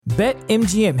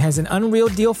BetMGM has an unreal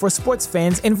deal for sports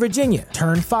fans in Virginia.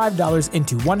 Turn $5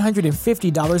 into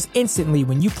 $150 instantly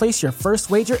when you place your first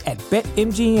wager at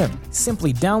BetMGM.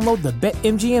 Simply download the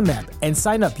BetMGM app and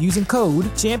sign up using code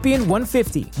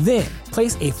Champion150. Then,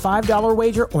 place a $5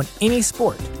 wager on any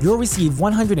sport. You'll receive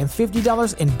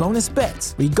 $150 in bonus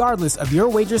bets, regardless of your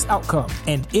wager's outcome.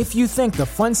 And if you think the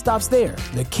fun stops there,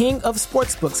 the King of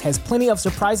Sportsbooks has plenty of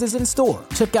surprises in store.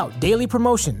 Check out daily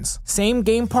promotions,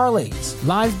 same-game parlays,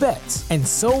 live bets, and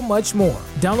so much more.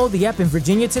 Download the app in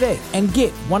Virginia today and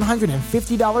get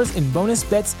 $150 in bonus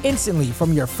bets instantly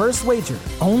from your first wager.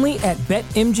 Only at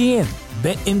BetMGM.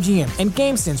 BetMGM and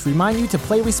GameSense remind you to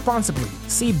play responsibly.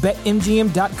 See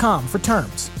BetMGM.com for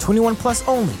terms. 21 plus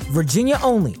only. Virginia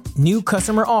only. New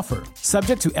customer offer.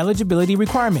 Subject to eligibility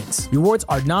requirements. Rewards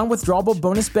are non-withdrawable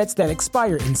bonus bets that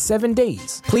expire in 7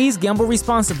 days. Please gamble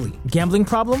responsibly. Gambling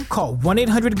problem? Call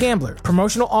 1-800-GAMBLER.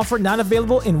 Promotional offer not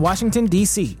available in Washington,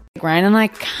 D.C. Ryan and I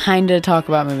kind of talk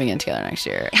about moving in together next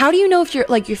year. How do you know if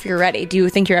you're ready? Do you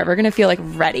think you're ever going to feel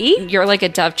ready? You're like a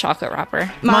Dove chocolate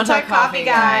wrapper. Montauk coffee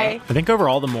guy. I think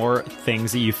overall, the more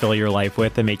things that you fill your life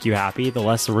with that make you happy, the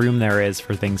less room there is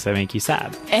for things that make you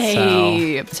sad.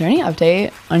 Hey, is there any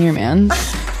update on your mans?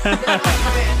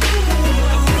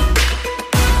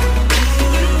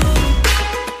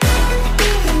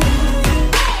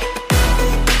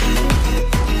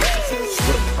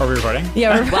 Are we recording?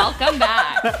 Yeah. Welcome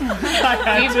back.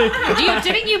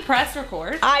 Didn't you press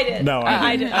record? I did. No,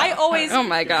 I did. I always. Oh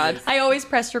my god. I always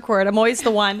press record. I'm always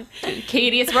the one.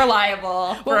 Katie is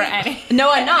reliable for any. No,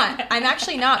 I'm not. I'm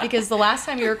actually not, because the last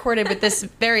time we recorded with this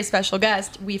very special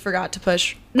guest, we forgot to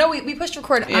push. No, we pushed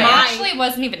record. Yeah. I actually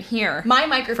wasn't even here. My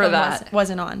microphone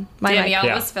wasn't on.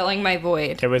 Danielle was filling my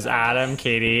void. It was Adam,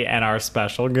 Katie, and our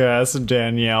special guest,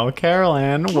 Danielle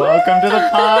Carolan. Welcome to the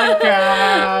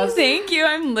podcast. Thank you.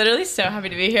 I'm literally so happy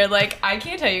to be here. I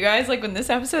can't tell you guys, when this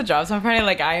episode drops on Friday,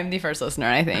 I am the first listener,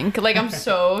 I think. I'm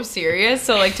so serious.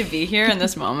 So, to be here in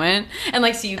this moment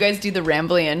and, see you guys do the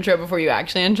rambly intro before you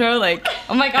actually intro,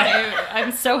 oh my god,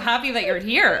 I'm so happy that you're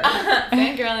here.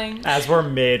 Fangirling. As we're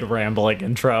mid-rambling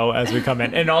intro as we come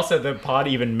in. And also, the pod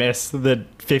even missed the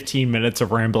 15 minutes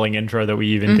of rambling intro that we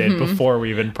even did before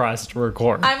we even pressed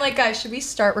record. I'm like, guys, should we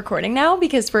start recording now?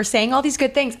 Because we're saying all these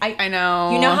good things. I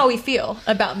know. You know how we feel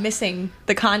about missing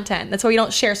the content. That's why we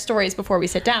don't share stories before we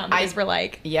sit down. Because we're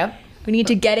like, yep. We need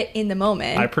to get it in the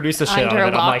moment. I produced a shit out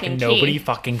of it. I'm like, nobody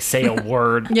fucking say a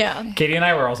word. Yeah. Katie and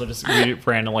I were also just, we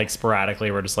ran sporadically.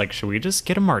 We're just like, should we just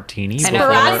get a martini?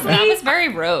 Sporadically? That was very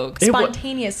rogue.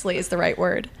 Spontaneously is the right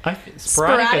word.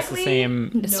 Sporadic is the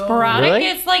same. No. Sporadic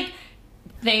is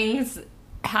things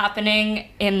happening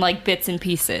in bits and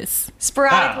pieces.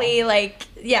 Sporadically,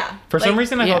 yeah. For some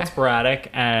reason, I thought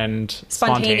sporadic and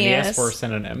spontaneous were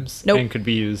synonyms and could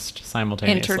be used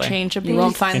simultaneously. Interchangeably. You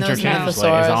won't find those Interchangeably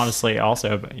is honestly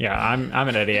also, but yeah, I'm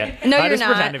an idiot. No, I you're just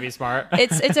not. pretend to be smart.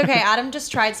 It's okay. Adam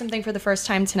just tried something for the first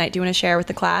time tonight. Do you want to share with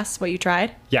the class what you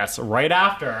tried? Yes, right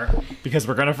after, because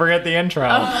we're gonna forget the intro.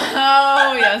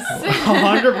 Oh yes.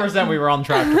 100% we were on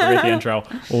track to forget the intro.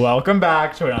 Welcome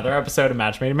back to another episode of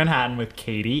Match Made in Manhattan with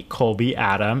Katie, Colby,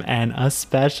 Adam, and a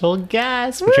special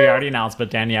guest, which we already announced,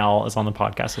 but Danielle is on the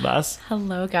podcast with us.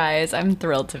 Hello, guys. I'm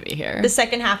thrilled to be here. The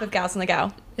second half of Gals on the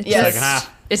Go. Second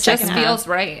half. It just feels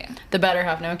right. The better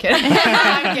half. No, I'm kidding.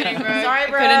 I'm kidding, bro.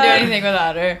 Sorry, bro. Couldn't do anything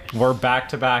without her. We're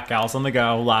back-to-back Gals on the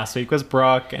Go. Last week was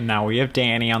Brooke, and now we have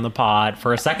Danny on the pod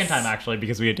for a second time, actually,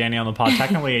 because we had Danny on the pod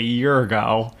technically a year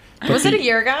ago. Was it a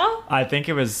year ago? I think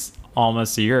it was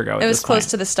almost a year ago. It was close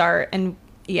to the start, and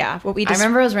yeah, what we just... I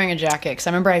remember I was wearing a jacket because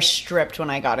I remember I stripped when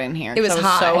I got in here. It was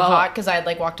hot. So hot because I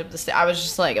had walked up the stairs. I was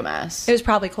just a mess. It was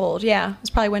probably cold. Yeah, it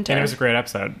was probably winter. And it was a great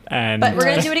episode. But we're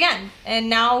gonna do it again. And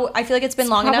now I feel like it's been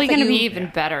long enough. Probably gonna be even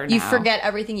better now. You forget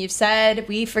everything you've said.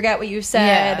 We forget what you've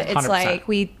said. Yeah, it's 100%.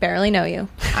 we barely know you.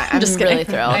 I'm just really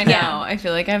thrilled. I know. Yeah. I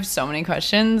feel like I have so many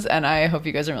questions, and I hope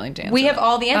you guys are willing to answer. We have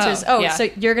all the answers. So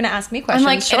you're gonna ask me questions?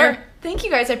 I'm sure. Thank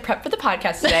you guys. I prepped for the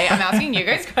podcast today. I'm asking you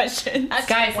guys questions.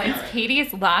 Guys, it's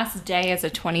Katie's last day as a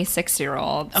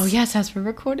 26-year-old. Oh yes, as we're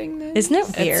recording this. Isn't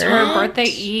it weird? It's her birthday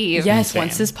eve. Yes, Insane.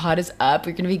 once this pod is up,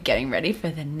 we're going to be getting ready for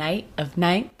the night of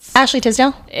nights. Ashley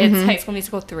Tisdale? It's High School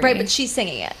Musical 3. Right, but she's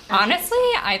singing it. Honestly,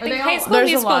 I think High School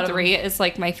Musical 3 is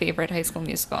my favorite High School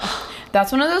Musical.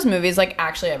 That's one of those movies,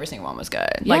 actually every single one was good.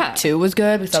 Yeah. 2 was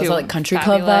good because that was country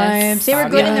fabulous. club vibes. They were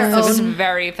good in their It was own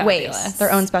very fabulous. ways.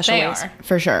 Their own special They ways. are.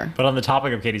 For sure. But on the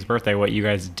topic of Katie's birthday, what you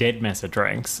guys did miss at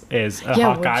drinks is a Yeah, hot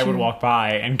what'd guy would you- walk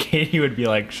by and Katie would be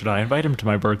like, should I invite him to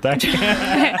my birthday? Katie's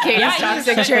Yeah,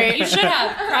 toxic you trait. should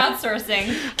have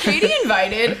crowdsourcing. Katie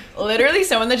invited literally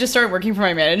someone that just started working for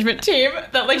my management team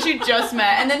that like she just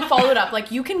met and then followed up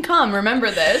like, you can come, remember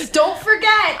this. Don't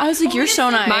forget. I was like, you're so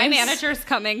nice. My manager's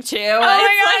coming too. Oh my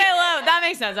god, I love that.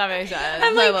 Makes sense. That makes sense.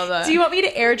 I'm I like, love that. do you want me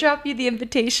to airdrop you the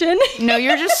invitation? No,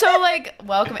 you're just so like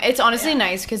welcome. It's honestly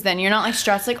nice because then you're not like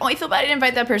stressed. Like, oh, I feel bad I didn't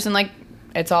invite that person. Like,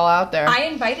 it's all out there. I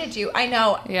invited you. I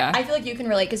know. Yeah. I feel like you can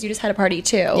relate because you just had a party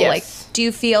too. Yes. Like, do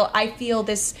you feel? I feel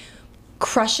this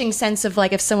crushing sense of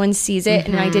like if someone sees it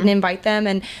and I didn't invite them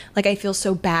and like I feel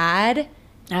so bad.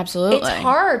 Absolutely. It's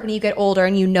hard when you get older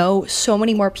and you know so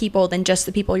many more people than just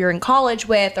the people you're in college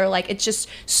with, or like it's just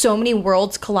so many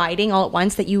worlds colliding all at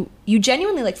once that you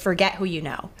genuinely like forget who you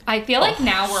know. I feel like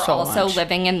now we're so also much.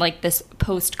 living in like this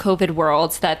post-COVID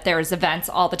world that there's events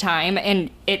all the time, and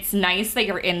it's nice that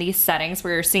you're in these settings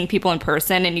where you're seeing people in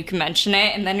person and you can mention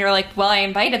it, and then you're like, well, I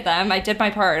invited them, I did my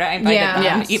part, I invited Yeah.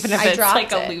 them, Yes. even if I it's dropped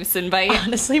like a it. loose invite.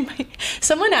 Honestly,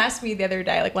 someone asked me the other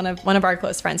day, like one of our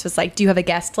close friends was like, "Do you have a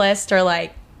guest list or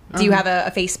like do you have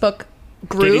a Facebook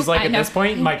group?" Katie's like, I at know. this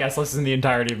point, my guest list is in the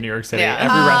entirety of New York City. Yeah.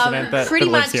 Every resident that pretty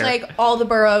lives much here. like all the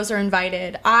boroughs are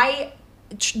invited.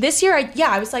 This year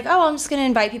I was like, oh, I'm just gonna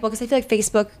invite people because I feel like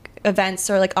Facebook events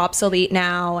are like obsolete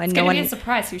now and It's no gonna one. be a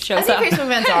surprise who I shows think up. Facebook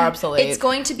events are obsolete. It's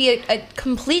going to be a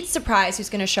complete surprise who's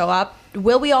going to show up.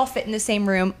 Will we all fit in the same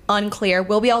room? Unclear.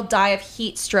 Will we all die of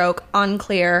heat stroke?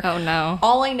 Unclear. Oh, no.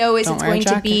 All I know is Don't it's wear a going to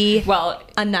jacket. be Well,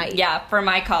 a night. yeah, for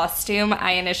my costume,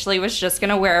 I initially was just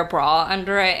gonna wear a bra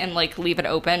under it and like leave it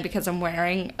open because I'm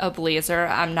wearing a blazer.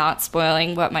 I'm not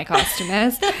spoiling what my costume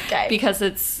is Okay. because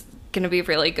it's gonna be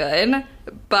really good.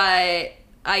 But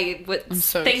I was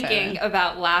so thinking excited.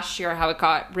 about last year how it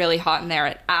got really hot in there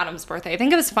at Adam's birthday. I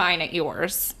think it was fine at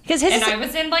yours. 'Cause his and is- I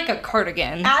was in like a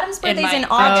cardigan. Adam's birthday's my in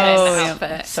August. August Oh, yeah.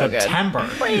 outfit. So good. September.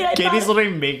 I Katie's thought-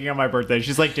 literally making up my birthday.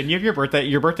 She's like, didn't you have your birthday?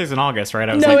 Your birthday's in August, right?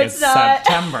 I was No, like, it's not.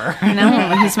 September.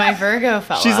 No, he's my Virgo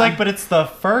fella. She's like, but it's the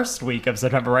first week of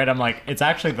September, right? I'm like, it's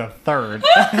actually the third.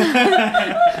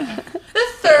 The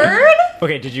third?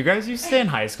 Okay, did you guys used to in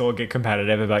high school get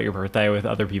competitive about your birthday with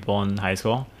other people in high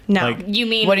school? No. Like, You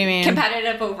mean What do you mean?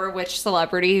 competitive over which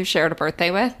celebrity you shared a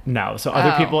birthday with? no. So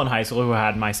other Oh. people in high school who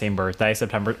had my same birthday,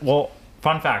 September. Well,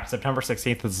 fun fact: September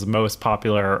 16th is the most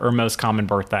popular or most common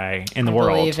birthday in the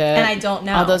world. Believe it. And I don't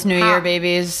know. All those New How? Year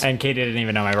babies. And Katie didn't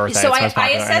even know my birthday. So it's I most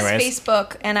popular assess anyways.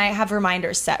 Facebook and I have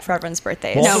reminders set for everyone's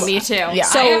birthdays. Well, No, me too. Yeah.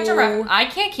 So I, have to So- I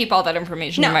can't keep all that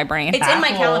information in my brain. It's in my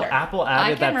calendar. Apple I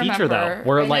added can that feature though, remember.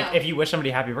 where I like know. if you wish somebody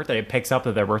happy birthday, it picks up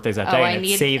that their birthday's that Oh, day I and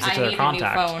need, it saves it I to their need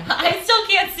contact. a new phone. I still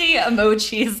can't see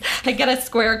emojis. I get a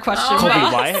square question Colby,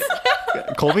 box. why?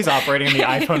 Colby's operating the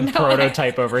iPhone know.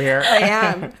 prototype over here. I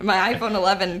am. My iPhone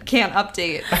 11 can't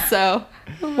update, so.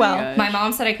 Well, My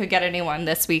mom said I could get a new one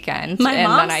this weekend, my and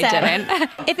mom then said, I didn't.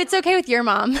 if it's okay with your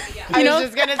mom, I was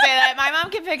just gonna say that my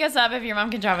mom can pick us up if your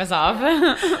mom can drop us off.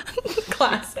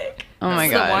 classic. Oh my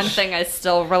It's the one gosh. thing I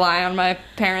still rely on my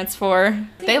parents for.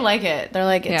 They like it. They're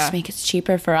like, it's Yeah. make it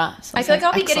cheaper for us. I feel like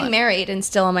I'll be Excellent. getting married and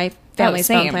still on my family's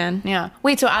phone same. plan. Yeah.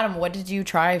 Wait, so Adam, what did you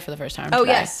try for the first time? Oh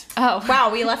today? yes. Oh.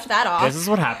 Wow, we left that off. This is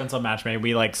what happens on Matchmade.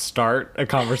 We like start a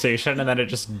conversation and then it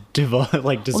just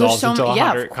dissolves so into many- yeah,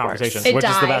 of 100 course. conversations, It which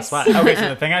is the best dies. way. Okay, so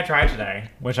the thing I tried today,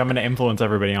 which I'm going to influence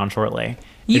everybody on shortly.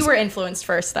 You is- were influenced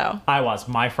first, though. I was.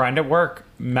 My friend at work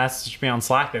messaged me on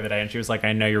Slack the other day and she was like,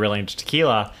 I know you're really into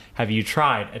tequila. Have you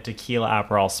tried a tequila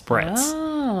Aperol Spritz?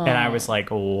 Oh. And I was like,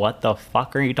 what the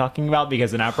fuck are you talking about?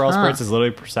 Because an Aperol Spritz is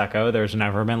literally Prosecco. There's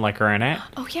never been liquor in it.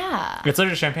 Oh yeah. It's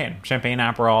literally champagne. Champagne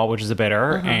Aperol, which is a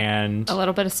bitter, and A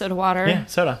little bit of soda water. yeah,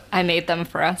 soda. I made them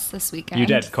for us this weekend. You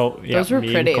did. Yeah, Those were me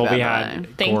and pretty, Colby by the had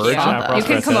way. Thank gorge you. Aperol You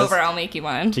can come Spritzes, over. I'll make you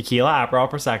one. Tequila, Aperol,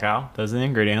 Prosecco. Those are the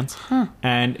ingredients.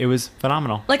 And it was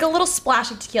phenomenal. Like a little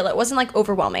splash of tequila. It wasn't like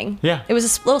overwhelming. Yeah. It was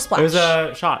a little splash. It was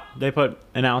a shot. They put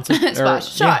an ounce of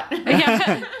Splash. Shot.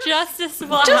 Yeah, just a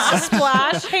splash. just a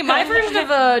splash. Hey, my version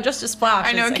of just a splash.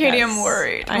 I know, is, Katie, guess- I'm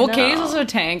worried. I Well, know. Katie's also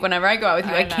tank. Whenever I go out with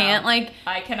you, I, know. can't like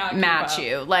I cannot keep match up.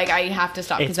 you. Like I have to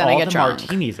stop because It's then I all get the drunk.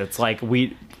 martinis. It's like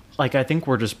I think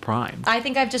we're just primed. I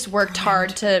think I've just worked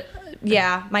hard to.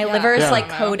 Yeah, my liver is Yeah. like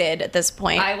coated at this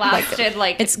point. I lasted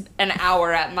like it's- an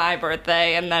hour at my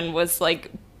birthday and then was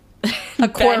like a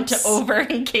bent corpse. over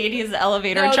in Katie's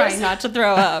elevator No, trying there's- not to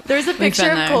throw up. There's a picture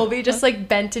been of there. Colby just like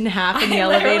bent in half in the I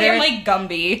literally elevator. am like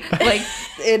Gumby, like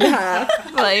in half.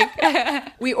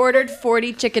 Like We ordered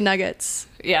 40 chicken nuggets.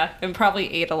 Yeah, and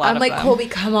probably ate a lot I'm of like, them. Colby,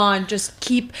 come on, just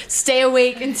stay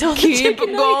awake until the Keep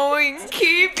chicken going.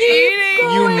 Keep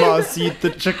eating. You must eat the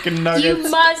chicken nuggets. You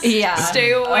must. Yeah.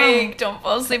 Stay awake. Don't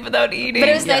fall asleep without eating. But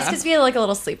it was nice because we had like a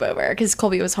little sleepover because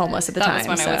Colby was homeless at the That time.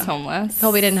 was when I was so homeless.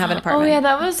 Colby didn't have an Oh apartment. yeah,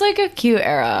 that was like a cute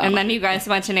era. And then you guys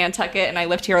went to Nantucket, and I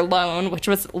lived here alone, which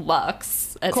was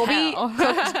luxe as Colby, hell.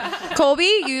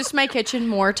 Colby used my kitchen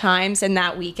more times in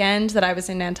that weekend that I was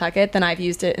in Nantucket than I've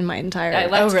used it in my entire. I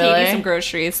left Oh, really? Katie some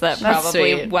groceries that That's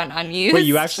probably sweet. went unused. Wait,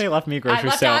 you actually left me I grocery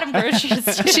left sale. Adam groceries.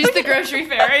 She's the grocery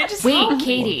fairy. Just Wait,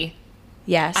 Katie,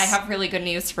 Yes. I have really good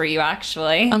news for you,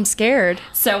 actually. I'm scared.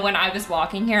 So when I was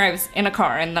walking here, I was in a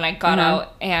car, and then I got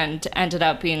out and ended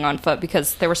up being on foot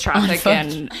because there was traffic, foot.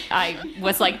 and I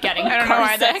was like getting I don't know car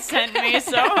why that sick. sent me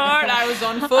so hard. I was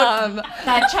on foot.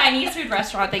 That Chinese food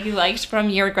restaurant that you liked from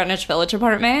your Greenwich Village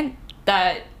apartment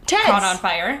that Ted's. caught on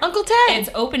fire. Uncle Ted. It's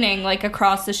opening like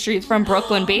across the street from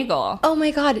Brooklyn Bagel. Oh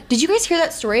my God! Did you guys hear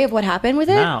that story of what happened with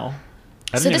it? No.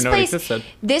 I So didn't this even know it place, existed.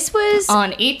 this was.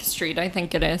 On 8th Street, I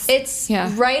think it is. It's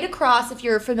Yeah. right across. If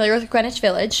you're familiar with Greenwich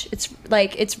Village,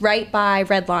 it's right by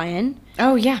Red Lion.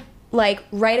 Oh yeah. Like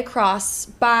right across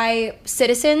by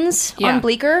Citizens Yeah. on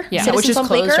Bleecker. Yeah. Citizens Which is on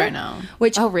closed Bleecker, right now.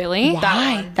 Which Oh, really? Why? That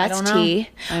one. I That's don't know. tea.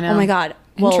 I know. Oh my God.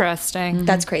 Well, Interesting.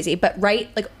 That's crazy. But right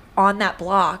like on that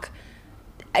block,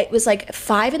 it was like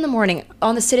 5 a.m.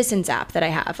 on the Citizens app that I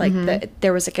have. Like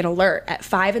there was like an alert at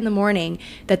 5 a.m.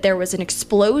 that there was an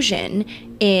explosion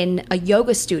in a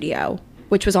yoga studio,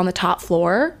 which was on the top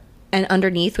floor. And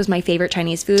underneath was my favorite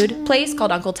Chinese food place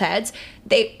called Uncle Ted's.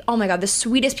 Oh my God, the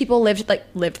sweetest people lived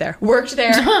there, worked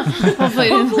there. Hopefully,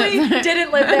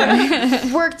 Didn't live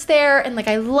there, worked there, and like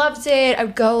I loved it. I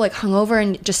would go like hungover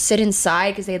and just sit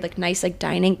inside because they had like nice like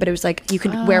dining, but it was like you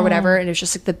could wear whatever, and it was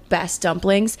just like the best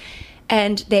dumplings.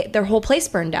 And their whole place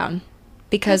burned down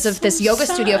because of this yoga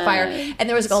studio fire. And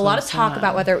there was like a lot of talk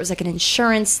about whether it was like an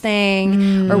insurance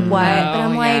thing or what. But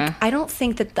I'm like, yeah. I don't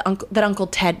think that Uncle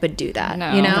Ted would do that.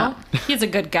 No. You know? He's a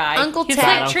good guy. Uncle He's Ted.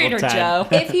 like Uncle Trader Ted. Joe.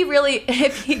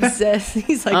 If he exists,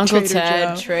 he's like Uncle Trader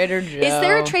Ted, Joe. Trader Joe. Is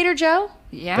there a Trader Joe?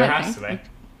 Yeah, There I has think. to be.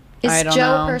 Is I don't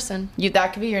Joe know. a person?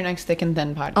 That could be your next Thick and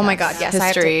Thin podcast. Oh my God, yes, I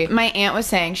have to- History. My aunt was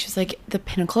saying, she was like, the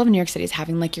pinnacle of New York City is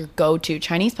having like your go-to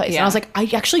Chinese place. And Yeah. I was like, I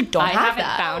actually don't I have haven't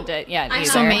that. found it yet either.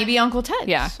 So maybe Uncle Ted.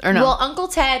 Yeah. Or no. Well, Uncle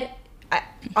Ted,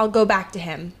 I'll go back to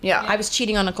him. Yeah. I was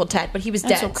cheating on Uncle Ted, but he was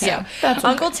That's dead. okay. So That's okay.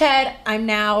 Uncle Ted,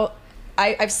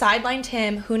 I've sidelined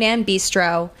him. Hunan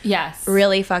Bistro, Yes.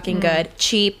 really fucking good,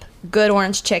 cheap, good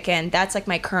orange chicken. That's like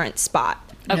my current spot.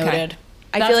 Okay. Noted.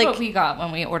 I That's feel like what we got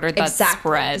when we ordered that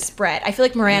exactly the spread. spread. I feel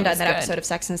like Miranda It in was that good. episode of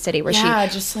Sex and the City where Yeah,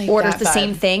 she just like orders that the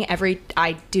same vibe. thing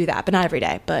I do that, but not every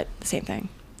day, but the same thing.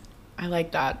 I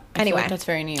like that. I feel Anyway. like that's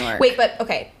very New York. Wait, but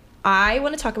okay. I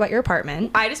want to talk about your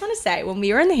apartment. I just want to say, when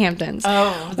we were in the Hamptons,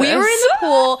 Oh, we were in this. the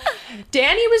pool.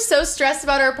 Danny was so stressed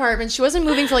about her apartment. She wasn't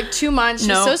moving for like 2 months. She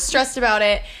was No. so stressed about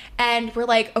it. And we're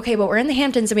like, okay, but we're in the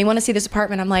Hamptons and we want to see this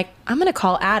apartment. I'm like, I'm going to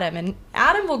call Adam and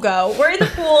Adam will go. We're in the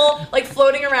pool, like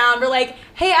floating around. We're like,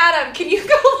 hey, Adam, can you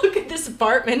go look at this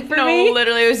apartment for No, me?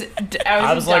 literally,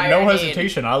 I was like, no dire need.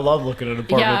 hesitation. I love looking at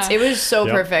apartments. It was so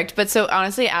Yep. perfect. But so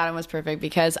honestly, Adam was perfect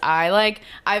because I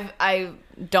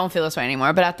don't feel this way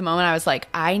anymore. But at the moment, I was like,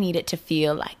 I need it to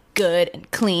feel like good and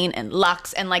clean and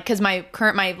luxe and like because my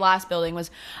last building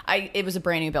was it was a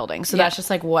brand new building, so that's just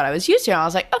like what I was used to. And I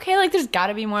was like, okay, like there's got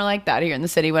to be more like that here in the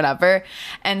city, whatever.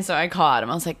 And so I called him.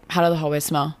 I was like, how do the hallways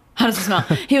smell? How does it smell?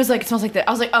 He was like, it smells like that.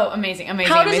 I was like, oh, amazing.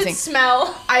 How does it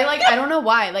smell? I don't know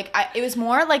why. Like, it was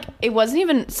more like, it wasn't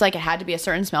even it's like it had to be a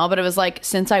certain smell, but it was like,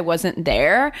 since I wasn't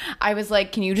there, I was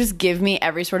like, can you just give me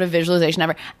every sort of visualization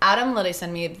ever? Adam literally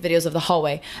sent me videos of the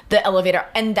hallway, the elevator,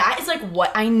 and that is like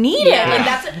what I needed. Yeah. Like,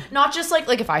 that's not just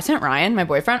like if I sent Ryan, my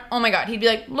boyfriend, oh my God, he'd be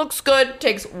like, looks good,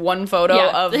 takes one photo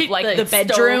Yeah, of like the the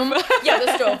bedroom. stove. Yeah,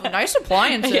 the stove, nice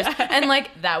appliances. And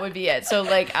like, that would be it. So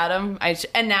like, Adam,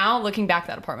 and now looking back,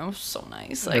 that apartment was so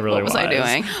nice. Like, It really what was I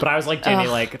doing? But I was like, Danny,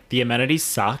 like the amenities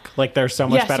suck. Like they're so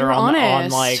much Yes, better you're on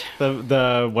honest. like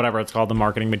the whatever it's called, the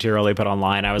marketing material they put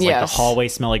online. I was like, the Yes.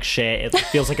 hallways smell like shit. It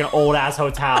feels like an old ass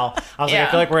hotel. I was like, Yeah.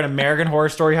 I feel like we're in an American Horror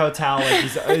Story hotel. Like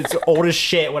it's old as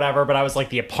shit, whatever. But I was like,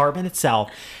 the apartment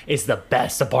itself is the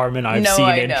best apartment I've No, seen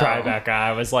I in know. Tribeca.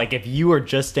 I was like, if you were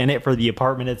just in it for the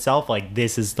apartment itself, like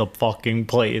this is the fucking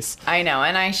place. I know,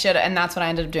 and I should, and that's what I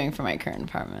ended up doing for my current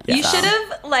apartment. You so. should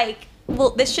have like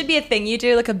well, this should be a thing you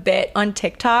do, like a bit on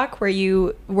TikTok where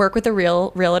you work with a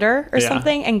real realtor or Yeah.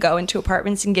 something and go into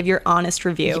apartments and give your honest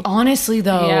review. Honestly,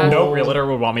 though. Yeah. No realtor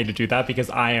would want me to do that because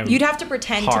I am. You'd have to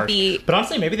pretend to harsh. be But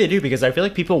honestly, maybe they do because I feel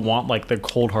like people want like the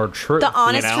cold hard truth. the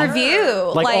honest you know?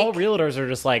 review. Like all realtors are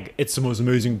just like, it's the most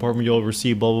amazing apartment you'll ever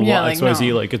see, blah blah Yeah, blah, like, XYZ.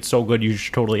 no. Like it's so good, you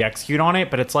should totally execute on it.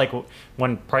 But it's like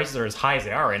when prices are as high as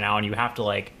they are right now, and you have to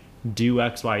like do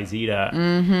XYZ to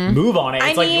move on it.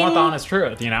 It's like you want the mean, honest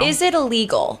truth, you know? Is it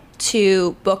illegal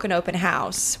to book an open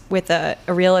house with a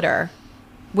realtor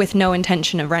with no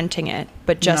intention of renting it,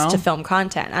 but just No. to film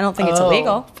content? I don't think it's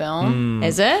illegal. Film.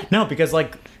 Is it? No, because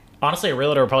like honestly, a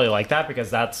realtor would probably like that because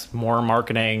that's more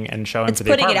marketing and showing It's for the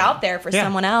putting it apartment. out there for Yeah.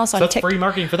 someone else So on that's TikTok. free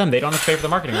marketing for them. They don't have to pay for the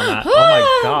marketing on that. Oh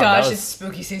my god, Gosh, that it's was,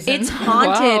 spooky season. It's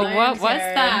haunted. Whoa, what was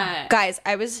that? Guys,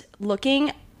 I was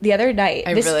looking the other night.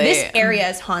 I This really- area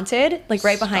is haunted, like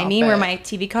right behind Stop me where it. my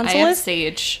TV I console have is.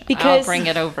 sage. Because I'll bring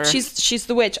it over. She's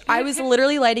the witch. I was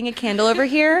literally lighting a candle over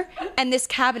here, and this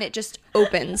cabinet just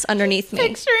opens underneath me.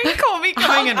 picturing Colby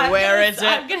coming and where is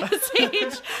I'm it? gonna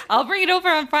sage. I'll bring it over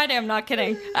on Friday. I'm not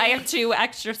kidding. I have 2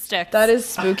 extra sticks. That is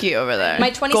spooky over there. My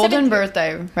 27th golden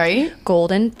birthday, right?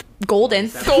 Golden birthday.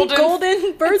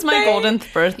 It's my golden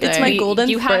birthday. It's my golden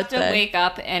You have to birthday. wake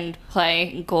up and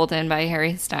play "Golden" by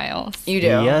Harry Styles. You do.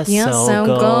 yes, You're so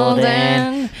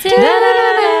golden.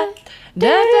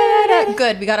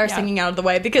 Good, we got our singing out of the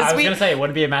way because I was gonna say it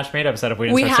wouldn't be a match made episode if we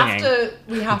didn't start singing.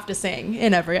 we have to sing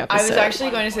in every I episode. was actually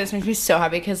going to say this makes me so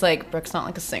happy because like Brooke's not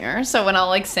like a singer, so when I'll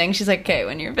like sing, she's like, "Okay,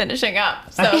 when you're finishing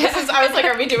up." So this is, I was like,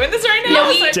 "Are we doing this right now?" I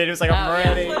was like, Jade was like, I'm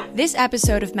ready. This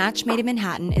episode of Match Made in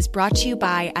Manhattan is brought to you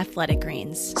by Athletic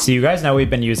Greens. So you guys know we've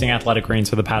been using Athletic Greens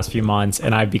for the past few months,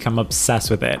 and I've become obsessed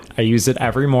with it. I use it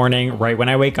every morning, right when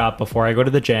I wake up, before I go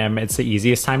to the gym. It's the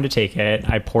easiest time to take it.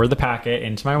 I pour the packet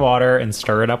into my water and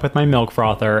stir it up with my milk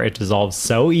frother. It dissolves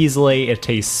so easily. It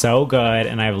tastes so good,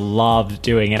 and I've loved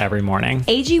doing it every morning.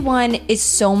 AG1 is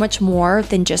so much more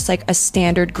than just like a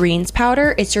standard greens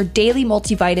powder. It's your daily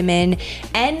multivitamin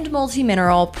and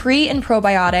multi-mineral, pre and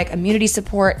probiotic, immunity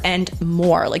support, and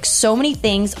more. Like so many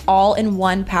things all in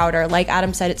one powder. Like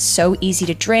Adam said, it's so easy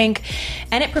to drink,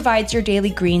 and it provides your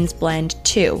daily greens blend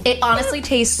too. It honestly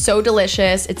tastes so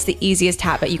delicious. It's the easiest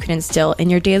habit you can instill in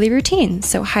your daily routine.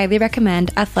 So highly recommend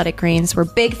Athletic Greens. We're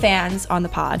big fans on the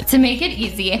pod. To make it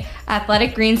easy,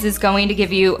 Athletic Greens is going to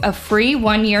give you a free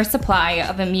 1-year supply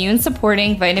of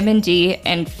immune-supporting vitamin D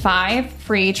and 5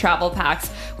 free travel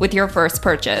packs with your first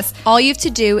purchase. All you have to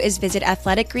do is visit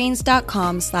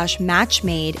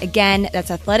athleticgreens.com/matchmade. Again,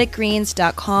 that's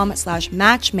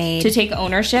athleticgreens.com/matchmade. To take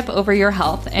ownership over your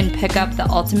health and pick up the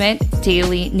ultimate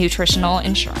daily nutritional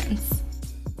insurance.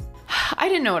 I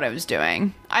didn't know what I was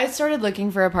doing. I started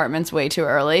looking for apartments way too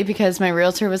early because my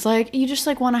realtor was like, you just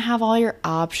like want to have all your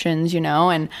options, you know?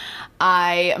 And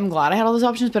I am glad I had all those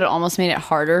options, but it almost made it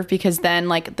harder because then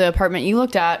like the apartment you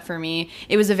looked at for me,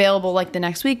 it was available like the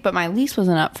next week, but my lease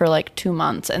wasn't up for like 2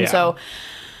 months. And so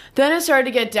then it started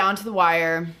to get down to the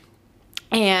wire.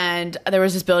 And there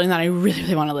was this building that I really,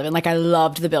 really want to live in. Like, I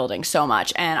loved the building so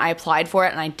much. And I applied for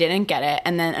it and I didn't get it.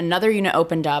 And then another unit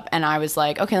opened up and I was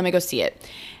like, okay, let me go see it.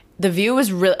 The view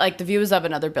was really like the view was of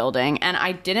another building, and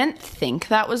I didn't think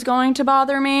that was going to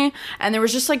bother me. And there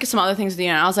was just like some other things with the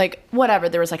unit. I was like, whatever.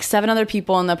 There was like 7 other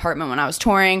people in the apartment when I was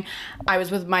touring. I was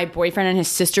with my boyfriend and his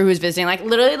sister who was visiting. Like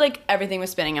literally, like everything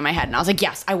was spinning in my head, and I was like,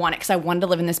 yes, I want it because I wanted to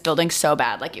live in this building so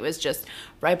bad. Like it was just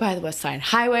right by the West Side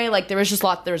Highway. Like there was just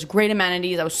there was great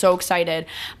amenities. I was so excited,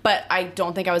 but I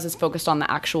don't think I was as focused on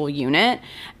the actual unit.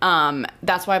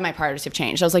 That's why my priorities have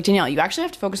changed. I was like, Danielle, you actually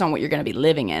have to focus on what you're going to be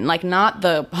living in, like not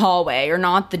the hallway or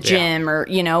not the gym or,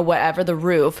 you know, whatever, the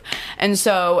roof. And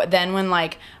so then when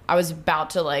like I was about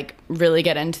to like really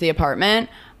get into the apartment,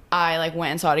 I like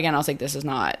went and saw it again. I was like, this is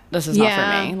not for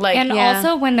me. Like, And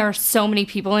also when there's so many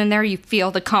people in there, you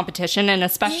feel the competition, and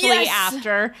especially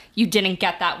after you didn't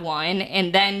get that one,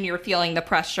 and then you're feeling the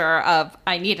pressure of,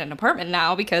 I need an apartment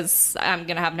now because I'm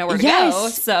gonna have nowhere to go.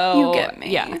 So you get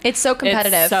me. Yeah, It's so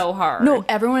competitive. It's so hard. no,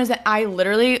 everyone is. I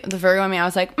literally, the very one me, I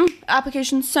was like,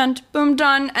 application sent, boom,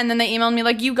 done. And then they emailed me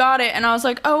like, you got it. And I was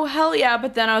like, oh hell yeah.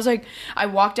 But then I was like, I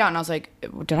walked out and I was like,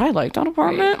 did I like that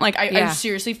apartment? Like I was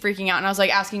seriously freaking out, and I was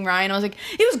like asking Ryan. I was like,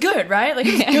 it was good, right? Like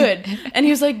it was good. And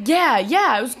he was like, yeah,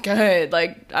 it was good.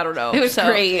 Like I don't know. It was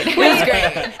great. It was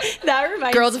great. That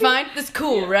reminds Girls me. Defined. It's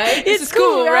cool, right? It's This is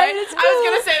cool, cool, right? It's I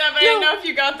was gonna say that, but I didn't know if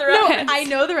you got the reference. No, I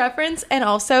know the reference, and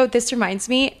also this reminds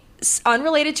me,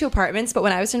 unrelated to apartments, but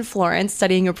when I was in Florence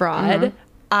studying abroad,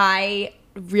 I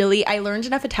learned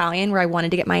enough Italian where I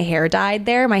wanted to get my hair dyed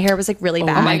there. My hair was like really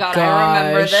bad. Oh my god, I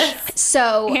remember this.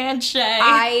 So Handshake.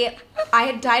 I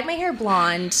had dyed my hair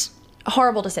blonde a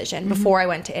horrible decision before I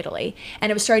went to Italy,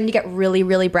 and it was starting to get really,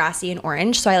 really brassy and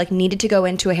orange. So I like needed to go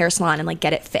into a hair salon and like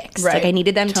get it fixed. Right. Like I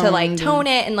needed them to like tone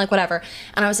it and like whatever.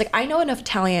 And I was like, I know enough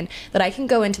Italian that I can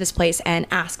go into this place and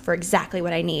ask for exactly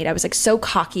what I need. I was like so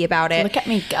cocky about it. Look at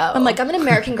me go. I'm like, I'm an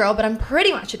American girl, but I'm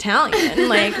pretty much Italian.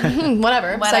 Like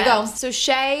whatever. So I go. else? So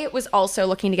Shay was also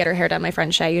looking to get her hair done. My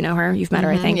friend Shay, you know her. You've met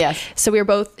her, I think. yes. So we were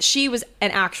both. She was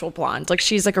an actual blonde. Like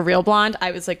she's like a real blonde.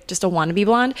 I was like just a wannabe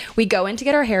blonde. We go in to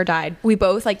get our hair dyed. We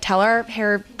both like tell our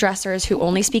hairdressers who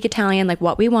only speak Italian like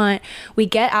what we want. We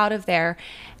get out of there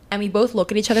and we both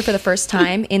look at each other for the first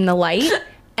time in the light.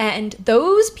 And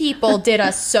those people did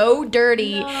us so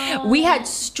dirty. No. We had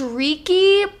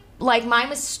streaky, like mine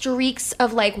was streaks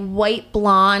of like white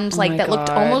blonde, like that looked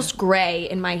almost gray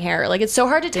in my hair. Like it's so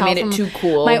hard to tell made it from too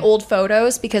cool. my old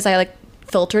photos because I like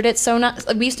filtered it so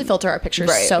not. We used to filter our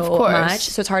pictures so much,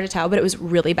 so it's hard to tell. But it was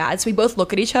really bad. So we both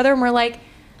look at each other and we're like,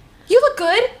 "You look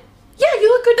good. Yeah, you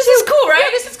look good. This too. is cool, right? Yeah,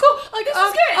 this is cool. Like this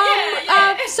is good.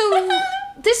 Yeah. So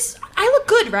this, I look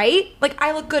good, right? Like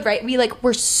I look good, right? We like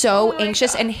were so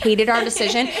anxious and hated our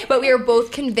decision, but we were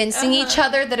both convincing each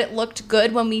other that it looked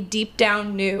good when we deep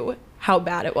down knew how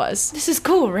bad it was. This is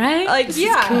cool, right? Like this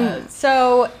yeah. is cool.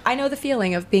 So I know the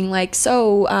feeling of being like,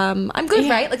 so I'm good,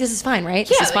 right? Like this is fine, right?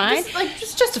 This is fine.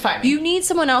 Just justify me. You need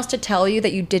someone else to tell you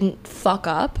that you didn't fuck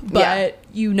up, but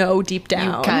you know deep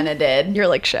down You kind of did. You're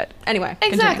like shit. Anyway,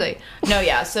 Exactly. No,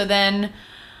 yeah. So then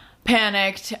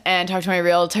panicked and talked to my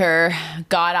realtor,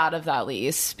 got out of that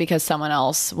lease because someone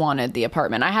else wanted the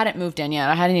apartment. I hadn't moved in yet.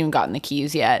 I hadn't even gotten the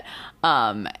keys yet.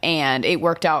 And it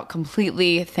worked out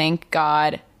completely. Thank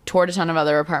God. Toured a ton of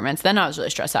other apartments. Then I was really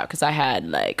stressed out because I had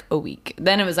like a week.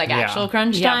 Then it was like actual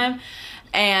crunch time.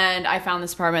 And I found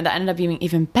this apartment that ended up being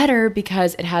even better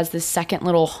because it has this second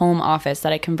little home office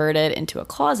that I converted into a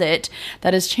closet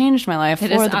that has changed my life for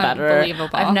the better. Unbelievable.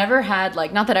 I've never had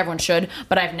like, not that everyone should,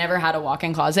 but I've never had a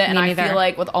walk-in closet. And I feel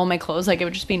like with all my clothes, like it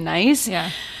would just be nice.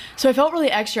 Yeah. So I felt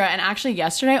really extra. And actually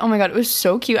yesterday, oh my God, it was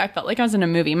so cute. I felt like I was in a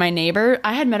movie. My neighbor,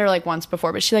 I had met her like once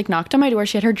before, but she like knocked on my door.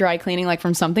 She had her dry cleaning like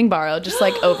from something borrowed, just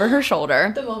like over her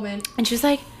shoulder. the moment. And she was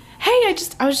like, hey,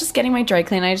 I was just getting my dry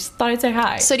clean. I just thought I'd say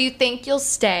hi. So do you think you'll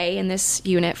stay in this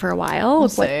unit for a while?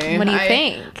 What do you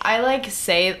think? I like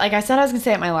said I was gonna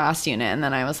stay at my last unit, and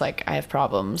then I was like, I have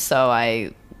problems, so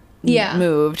I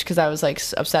moved because I was like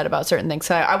upset about certain things.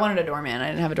 So I wanted a doorman. I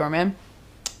didn't have a doorman.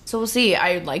 So we'll see.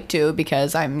 I'd like to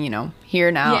because I'm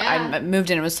here now. Yeah. I moved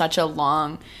in. It was such a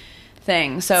long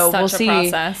thing. So Such we'll a see.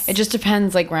 process. It just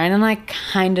depends. Like Ryan and I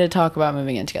kind of talk about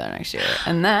moving in together next year,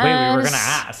 and then Wait, we were gonna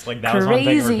ask. Like that was one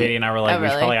thing where Katie and I were like, Oh, we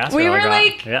should really? probably ask. We her, were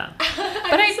like- yeah.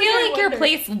 But I feel like your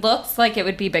place looks like it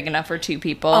would be big enough for two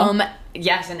people.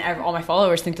 Yes, and all my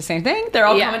followers think the same thing. They're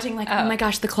all Yeah. commenting like, "Oh my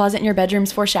gosh, the closet in your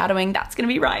bedroom's foreshadowing. That's gonna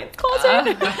be Ryan's closet." I'm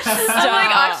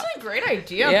like, actually, great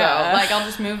idea though. Like, I'll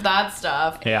just move that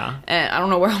stuff. Yeah. And I don't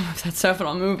know where I'll move that stuff, but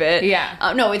I'll move it.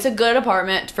 Yeah. No, it's a good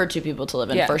apartment for two people to live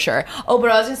in Yeah. for sure. Oh, but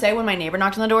I was gonna say when my neighbor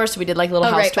knocked on the door, so we did like little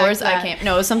house right, back tours. to that. I came.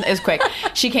 No, it was quick.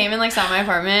 She came and like saw my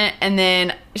apartment, and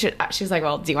then she was like,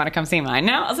 "Well, do you want to come see mine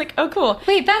now?" I was like, "Oh, cool."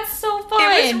 Wait, that's so fun.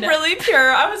 It was really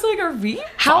pure. I was like, "Are we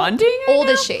How bonding right old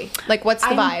now?" is she? Like, what's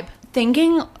the vibe?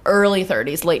 Thinking early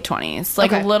 30s, late 20s.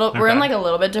 Like Okay. a little, we're in Okay. like a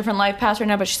little bit different life path right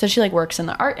now, but she said she like works in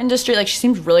the art industry. Like she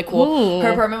seems really cool.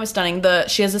 Her apartment was stunning.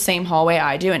 She has the same hallway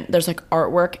I do, and there's like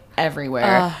artwork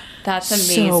everywhere. That's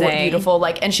amazing. So beautiful.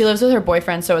 Like, and she lives with her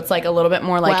boyfriend, so it's like a little bit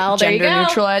more like Well, there you gender go.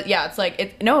 neutralized. Yeah, it's like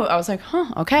it. No, I was like,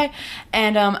 okay.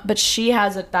 And but she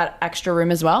has that extra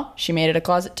room as well. She made it a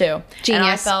closet too. And I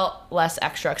Genius. felt less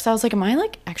extra because I was like, am I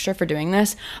like extra for doing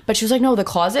this? But she was like, no, the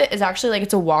closet is actually like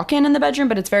it's a walk-in in the bedroom,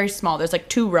 but it's very small. There's like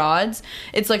 2 rods.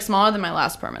 It's like smaller than my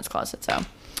last apartment's closet. So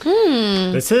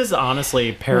This is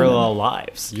honestly parallel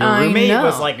lives. Your I roommate know.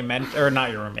 was like meant, or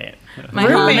not your roommate. My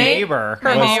Your hallmate? neighbor.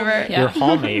 Her was- neighbor, Your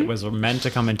hallmate was meant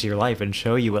to come into your life and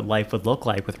show you what life would look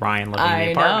like with Ryan living in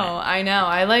the apartment. I know.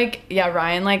 I like,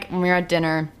 Ryan, like when we were at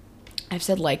dinner, I've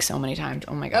said like so many times.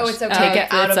 Oh my gosh. Oh, it's okay. Take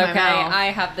it out It's of my okay. mouth. I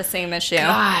have the same issue.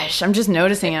 Gosh, I'm just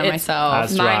noticing it myself.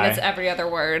 That's Mine why. is every other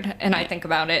word, and I think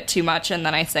about it too much, and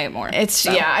then I say it more. I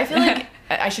feel like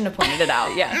I shouldn't have pointed it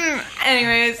out. Yeah.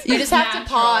 Anyways. You just have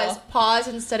natural. to pause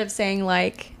instead of saying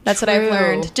like, that's what I've True.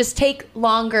 learned. Just take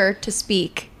longer to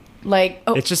speak. Like,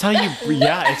 It's just how you,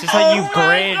 it's just how you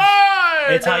bridge.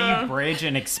 It's how you bridge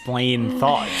and explain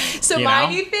thoughts. So you my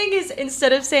know? new thing is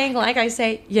instead of saying like, I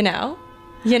say,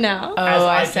 You know? Oh,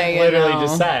 I can say literally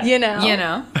just say. You know? You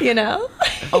know. You know?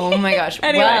 Oh my gosh.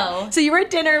 Anyway, Well, so you were at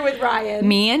dinner with Ryan.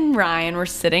 me and Ryan were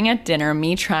sitting at dinner,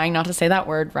 me trying not to say that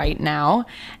word right now,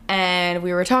 and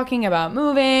we were talking about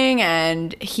moving,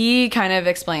 and he kind of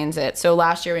explains it. So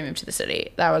last year we moved to the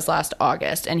city. That was last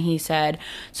August, and he said,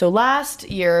 so last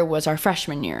year was our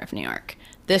freshman year of New York.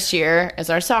 This year is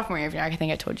our sophomore year of New York. I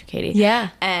think I told you, Katie. Yeah.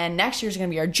 And next year is going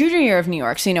to be our junior year of New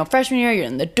York. So, you know, freshman year, you're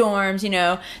in the dorms, you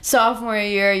know. Sophomore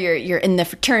year, you're in the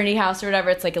fraternity house or whatever.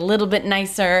 It's like a little bit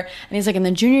nicer. And he's like, in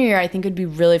the junior year, I think it would be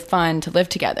really fun to live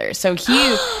together. So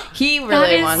he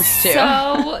really wants to.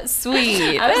 So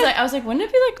sweet. I was like, wouldn't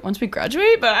it be like once we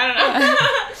graduate? But I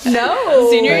don't know. No.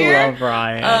 Senior I year. love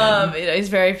Ryan. He's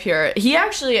very pure. He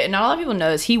actually, not a lot of people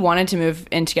know this, he wanted to move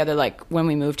in together like when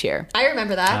we moved here. I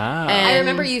remember that. Ah. I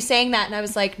remember you saying that, and I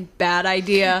was like, bad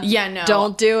idea. Yeah, no.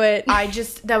 Don't do it.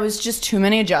 That was just too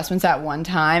many adjustments at one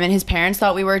time, and his parents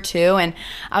thought we were too, and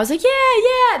I was like,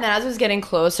 yeah. And then as I was getting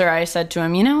closer, I said to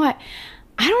him, you know what?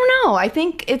 I don't know. I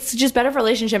think it's just better for a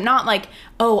relationship. Not like,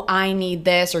 oh, I need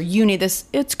this or you need this.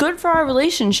 It's good for our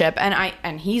relationship.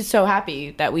 And he's so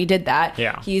happy that we did that.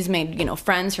 Yeah. He's made, you know,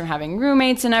 friends from having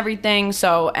roommates and everything.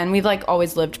 So, and we've like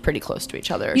always lived pretty close to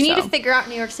each other. You need to figure out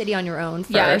New York City on your own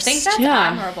first. Yeah, I think that's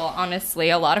admirable,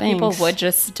 honestly. A lot of people Thanks. would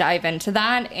just dive into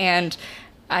that. And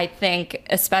I think,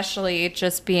 especially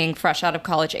just being fresh out of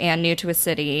college and new to a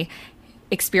city,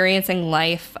 experiencing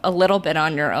life a little bit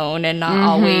on your own and not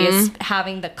always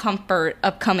having the comfort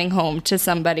of coming home to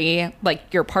somebody like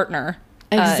your partner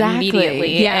Exactly.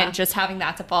 immediately Yeah. and just having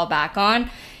that to fall back on.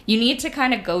 You need to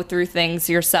kind of go through things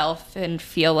yourself and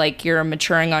feel like you're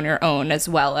maturing on your own as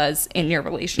well as in your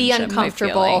relationship. Be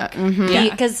uncomfortable. I feel like. Yeah.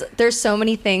 Because there's so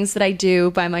many things that I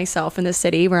do by myself in the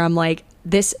city where I'm like,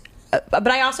 this. But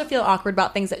I also feel awkward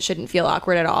about things that shouldn't feel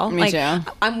awkward at all. Me like,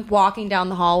 too. I'm walking down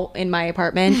the hall in my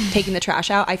apartment, taking the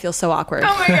trash out. I feel so awkward.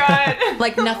 Oh my God.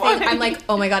 Like nothing. I'm like,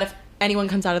 oh my God, if anyone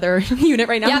comes out of their unit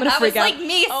right now, Yeah, I'm gonna that freak was out. like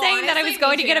me saying that I honestly, was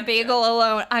going to me get a too. bagel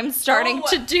alone. I'm starting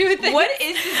to do things. What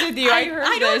is this with you? I heard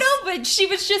I don't this. know, but she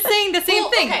was just saying the same Well,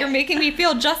 thing. okay. You're making me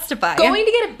feel justified. Going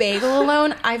to get a bagel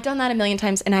alone, I've done that a million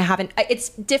times and I haven't. It's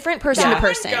different person to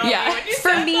person. Yeah.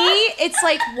 For me, it's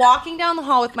like walking down the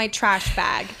hall with my trash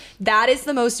bag. That is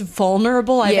the most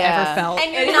vulnerable I've Yeah. ever felt.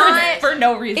 And you're you're not for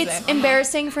no reason. It's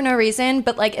embarrassing for no reason,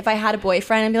 but like if I had a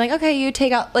boyfriend, I'd be like, okay, you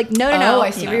take out. Like, no. Oh, I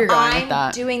see where you're going I'm with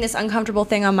that. doing this uncomfortable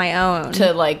thing on my own.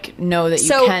 To like know that you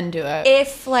So can do it.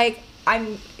 If like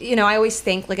I'm, I always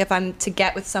think like if I'm to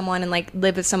get with someone and like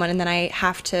live with someone and then I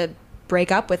have to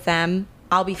break up with them,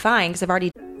 I'll be fine because I've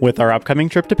already. With our upcoming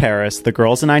trip to Paris, the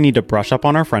girls and I need to brush up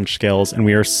on our French skills, and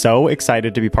we are so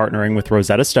excited to be partnering with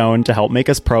Rosetta Stone to help make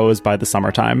us pros by the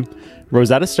summertime.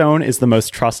 Rosetta Stone is the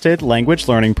most trusted language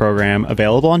learning program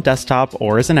available on desktop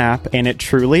or as an app, and it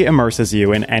truly immerses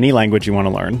you in any language you want to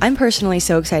learn. I'm personally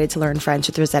so excited to learn French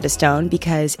with Rosetta Stone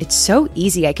because it's so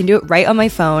easy. I can do it right on my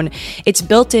phone. Its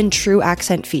built-in true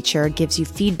accent feature gives you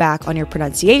feedback on your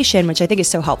pronunciation, which I think is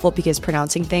so helpful because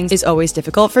pronouncing things is always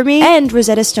difficult for me. And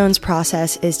Rosetta Stone's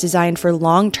process is designed for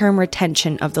long-term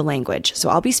retention of the language. So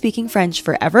I'll be speaking French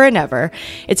forever and ever.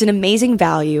 It's an amazing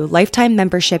value. Lifetime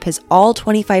membership has all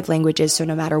 25 languages, so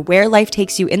no matter where life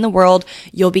takes you in the world,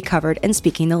 you'll be covered and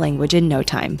speaking the language in no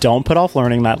time. Don't put off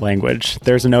learning that language.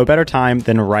 There's no better time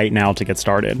than right now to get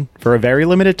started. For a very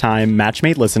limited time,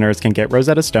 Matchmade listeners can get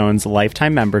Rosetta Stone's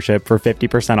lifetime membership for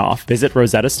 50% off. Visit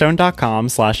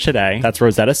rosettastone.com/today. That's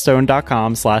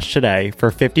rosettastone.com/today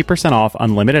for 50% off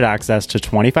unlimited access to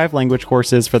 25 language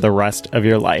courses for the rest of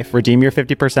your life. Redeem your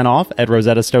 50% off at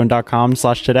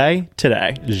rosettastone.com/today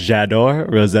today.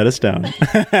 J'adore Rosetta Stone.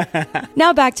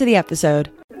 Now back to the episode.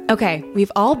 Okay,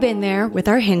 we've all been there with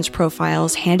our Hinge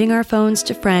profiles, handing our phones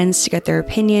to friends to get their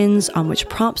opinions on which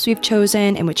prompts we've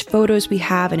chosen and which photos we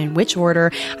have and in which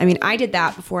order. I mean, I did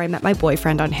that before I met my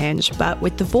boyfriend on Hinge, but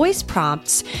with the voice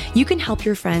prompts, you can help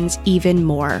your friends even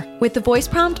more. With the voice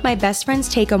prompt, my best friend's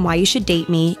take on why you should date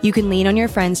me, you can lean on your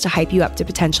friends to hype you up to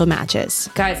potential matches.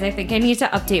 Guys, I think I need to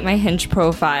update my Hinge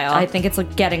profile. I think it's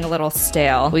like getting a little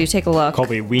stale. Will you take a look?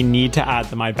 Colby, we need to add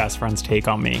the my best friend's take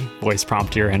on me voice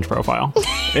prompt to your Hinge profile.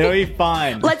 It'll be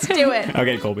fun. Let's do it.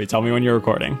 Okay, Colby, tell me when you're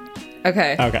recording.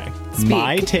 Okay. Okay.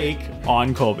 My take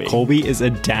on Colby. Colby is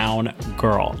a down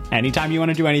girl. Anytime you want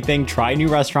to do anything, try a new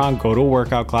restaurant, go to a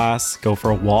workout class, go for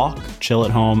a walk, chill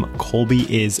at home,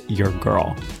 Colby is your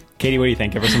girl. Katie, what do you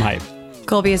think? Give her some hype.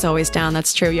 Colby is always down.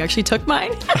 That's true. You actually took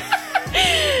mine.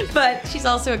 But she's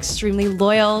also extremely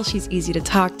loyal. She's easy to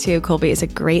talk to. Colby is a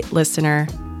great listener.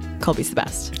 Colby's the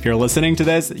best. If you're listening to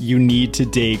this, you need to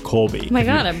date Colby. Oh my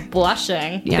God, I'm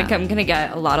blushing. Yeah. I think I'm going to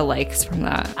get a lot of likes from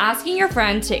that. Asking your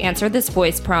friend to answer this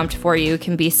voice prompt for you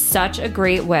can be such a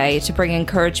great way to bring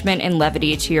encouragement and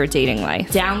levity to your dating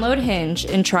life. Download Hinge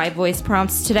and try voice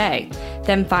prompts today.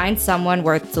 Then find someone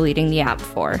worth deleting the app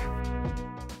for.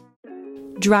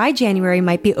 Dry January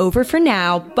might be over for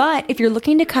now, but if you're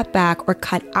looking to cut back or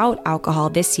cut out alcohol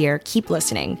this year, keep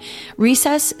listening.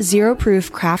 Recess Zero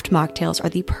Proof Craft Mocktails are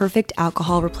the perfect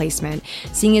alcohol replacement,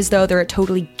 seeing as though they're a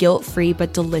totally guilt-free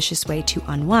but delicious way to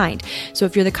unwind. So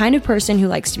if you're the kind of person who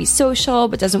likes to be social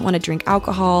but doesn't want to drink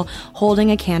alcohol, holding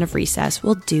a can of Recess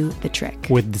will do the trick.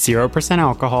 With 0%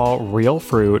 alcohol, real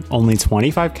fruit, only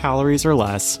 25 calories or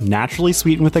less, naturally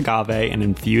sweetened with agave, and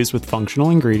infused with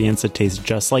functional ingredients that taste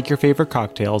just like your favorite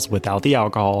cocktails without the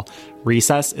alcohol,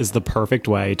 Recess is the perfect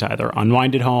way to either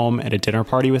unwind at home, at a dinner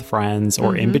party with friends,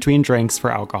 or in between drinks for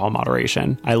alcohol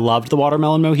moderation. I loved the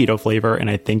watermelon mojito flavor, and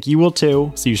I think you will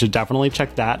too, so you should definitely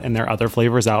check that and their other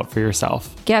flavors out for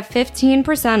yourself. Get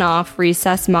 15% off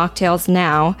Recess mocktails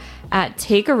now at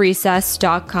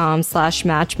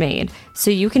takearecess.com/matchmade so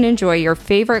you can enjoy your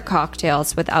favorite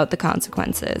cocktails without the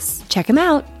consequences. Check them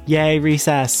out. Yay,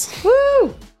 Recess.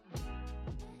 Woo!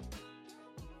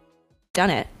 Done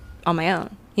it on my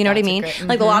own. You know what I mean?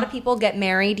 Like a lot of people get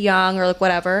married young or like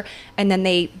whatever, and then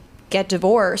they get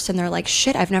divorced and they're like,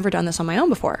 shit, I've never done this on my own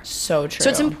before. So true. So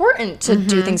it's important to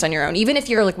do things on your own. Even if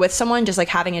you're like with someone, just like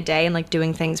having a day and like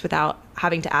doing things without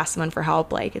having to ask someone for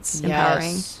help, like it's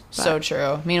empowering. So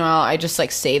true. Meanwhile, I just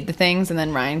like save the things and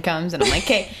then Ryan comes and I'm like,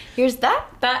 okay, here's that.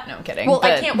 No, I'm kidding. Well,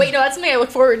 I But can't wait. No, that's something I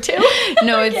look forward to.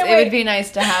 No, can't it wait. would be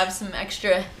nice to have some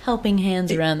extra helping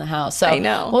hands around the house. So I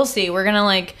know. We'll see. We're going to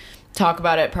like talk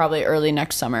about it probably early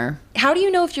next summer. How do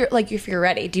you know if you're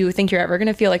ready? Do you think you're ever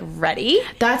gonna feel like ready?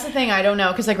 That's the thing. I don't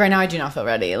know. Because like right now I do not feel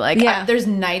ready. Like Yeah. there's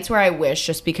nights where I wish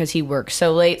just because he works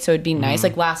so late. So it'd be nice.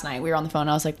 Like last night we were on the phone.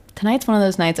 I was like, tonight's one of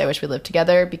those nights I wish we lived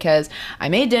together because I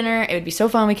made dinner. It would be so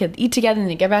fun. We could eat together and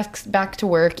then get back to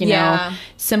work, you Yeah. know,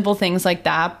 simple things like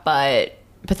that. But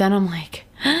then I'm like,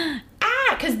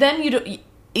 because then you don't,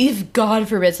 if God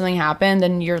forbid something happened,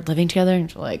 then you're living together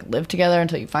and like live together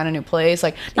until you find a new place.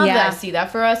 Like not Yeah. that I see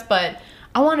that for us, but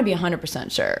I want to be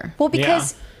 100% sure. Well,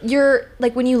 because you're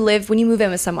like when you move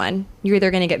in with someone, you're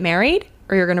either gonna get married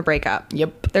or you're gonna break up.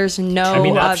 Yep. There's no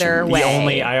That's other the way.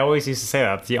 only. I always used to say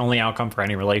that's the only outcome for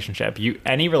any relationship.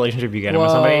 Any relationship you get in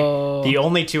with somebody, the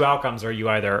only two outcomes are you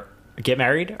either get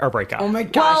married or break up. Oh my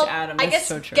gosh, Well, Adam, I that's guess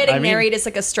so true. getting I mean- married is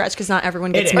like a stretch because not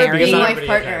everyone It gets is, married. because not Life everybody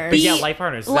partner. gets- But yeah, life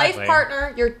partners. Exactly. Life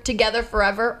partner, you're together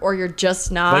forever or you're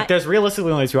just not. Like there's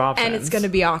realistically only two options, and it's gonna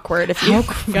be awkward if you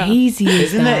Crazy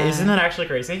Isn't that actually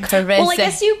crazy? Well, I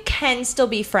guess you can still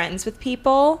be friends with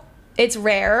people. It's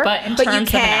rare, But in you terms of an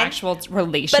can. actual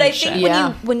relationship. But I think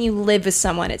Yeah. when you live with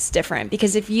someone, it's different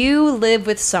because if you live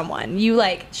with someone, you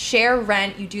like share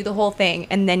rent, you do the whole thing,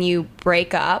 and then you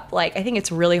break up. Like I think it's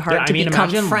really hard Yeah, I to mean, become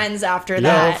imagine- friends after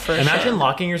Yeah, that. imagine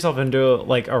locking yourself into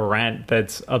like a rent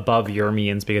that's above your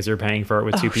means because you're paying for it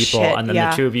with two people, shit, and then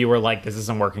yeah. the two of you were like, "This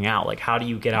isn't working out." Like, how do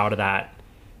you get out of that?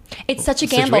 It's such a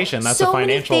gamble. Situation, that's a so many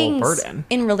financial things burden.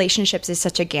 in relationships is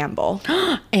such a gamble.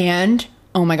 And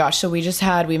oh my gosh, so we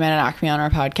met at Acme on our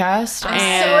podcast. I'm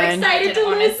and so excited I didn't to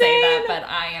want to say that, listen. but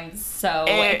I am so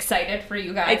It- excited for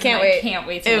you guys. I can't and wait. I can't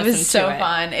wait to It listen was so to it.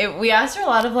 fun. We asked her a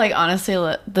lot of like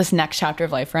honestly this next chapter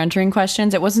of life we're entering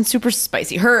questions. It wasn't super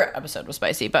spicy. Her episode was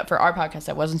spicy, but for our podcast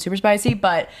it wasn't super spicy.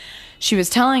 But she was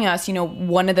telling us, you know,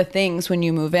 one of the things when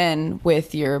you move in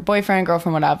with your boyfriend,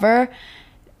 girlfriend, whatever,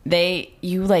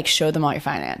 you like show them all your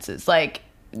finances. Like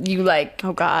you like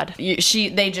Oh God.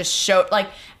 they just show like,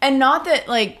 and not that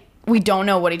like we don't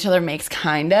know what each other makes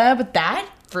kinda, but that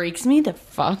freaks me the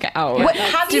fuck out. What,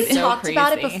 have you so talked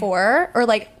about it crazy. before, or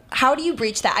like how do you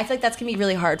breach that? I feel like that's gonna be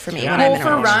really hard for me Yeah. when Well, I'm in a for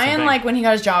relationship. Ryan, thing. like when he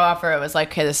got his job offer, it was like,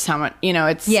 okay, this is how much, you know,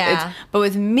 it's, but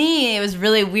with me, it was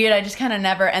really weird. I just kind of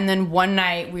never, and then one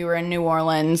night we were in New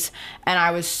Orleans and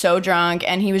I was so drunk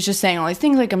and he was just saying all these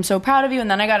things like, I'm so proud of you. And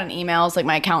then I got an email, it's like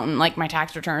my accountant, like my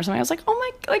tax return or something. I was like, oh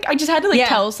my, like I just had to like Yeah.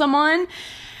 tell someone.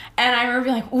 And I remember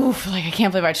being like, oof, like I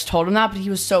can't believe I just told him that, but he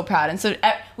was so proud. And so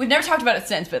we've never talked about it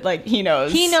since, but like he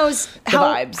knows. He knows the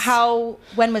how vibes. how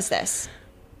when was this?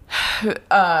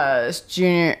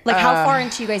 Junior, Like how far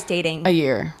into you guys dating? a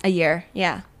year. A year.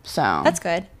 Yeah. So That's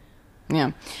good.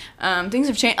 Yeah. Things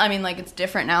have changed. I mean, like, it's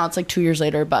different now. It's like 2 years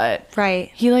later, but Right.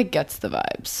 he, like, gets the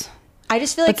vibes. I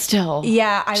just feel like But still.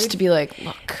 Yeah, I Just would to be like,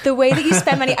 look. the way that you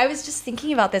spend money. I was just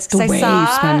thinking about this because The I way saw you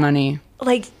spend money.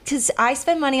 like, because I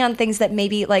spend money on things that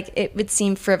maybe like it would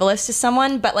seem frivolous to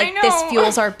someone, but like this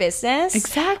fuels our business.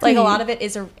 Exactly. Like a lot of it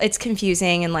is it's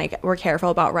confusing, and like we're careful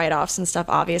about write-offs and stuff,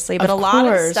 obviously. But a lot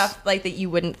of stuff like that you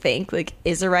wouldn't think like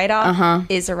is a write-off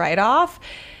is a write-off,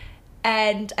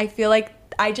 and I feel like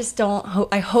I just don't.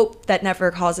 I hope that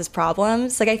never causes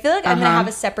problems. Like I feel like I'm gonna have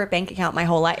a separate bank account my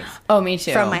whole life. Oh, me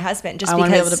too. From my husband, just I because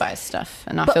want to be able to buy stuff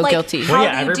and not feel like, guilty. how Well, do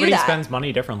yeah, you do everybody that? spends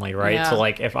money differently, right? Yeah. So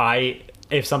like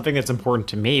if something that's important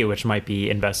to me, which might be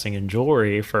investing in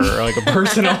jewelry for like a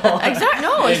personal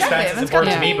Exactly. expense is It's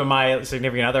important to gotta me, but my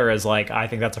significant other is like, I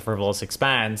think that's a frivolous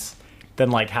expense,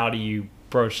 then like how do you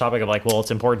broach the topic of like, well,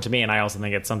 it's important to me, and I also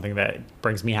think it's something that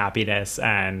brings me happiness,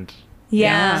 and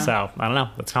Yeah. so I don't know,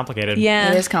 it's complicated.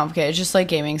 Yeah. It is complicated. It's just like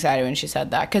gave me anxiety when she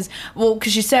said that. Because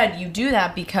she said you do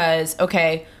that because,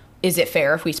 okay, is it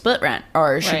fair if we split rent?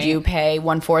 Or should Right. you pay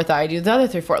 1/4, I do the other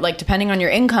 3/4? Like, depending on your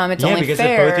income, it's Yeah, only because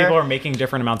fair. if both people are making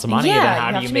different amounts of money, Yeah, then you how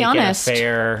have do you to be make it a honest.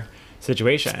 fair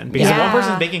situation? Because if Yeah. one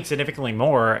person's making significantly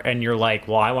more and you're like,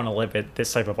 well, I want to live at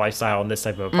this type of lifestyle in this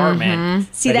type of apartment,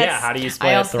 See, then that's- how do you split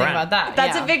I the also think rent? about that.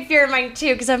 That's yeah. a big fear of mine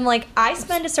too, because I'm like, I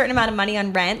spend a certain amount of money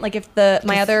on rent. Like if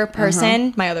my other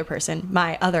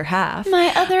half,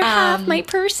 My other half, my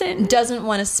person. doesn't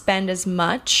want to spend as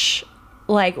much,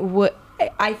 like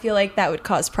I feel like that would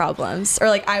cause problems, or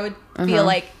like I would feel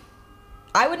like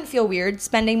I wouldn't feel weird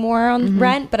spending more on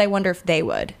rent, but I wonder if they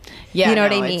would. Yeah, you know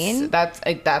what no, I mean?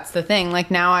 That's the thing.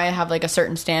 Like now I have like a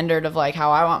certain standard of like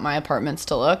how I want my apartments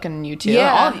to look, and you too.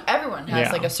 Yeah. Everyone has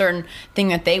Yeah. like a certain thing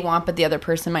that they want, but the other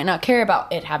person might not care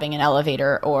about it having an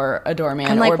elevator or a doorman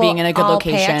I'm like, or being in a good I'll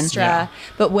pay location. extra,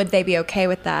 but would they be okay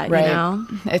with that? Right. You know?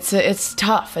 It's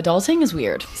tough. Adulting is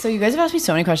weird. So you guys have asked me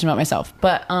so many questions about myself,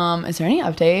 but is there any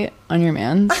update on your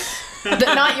man's?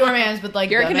 Not your man's, but like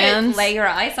You're the gonna man's. lay your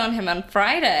eyes on him on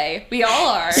Friday. We all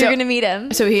are. You're gonna meet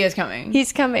him. So he is coming.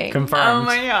 He's coming. Confirmed. Oh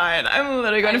my god! I'm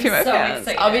literally going to I'm pee my so pants.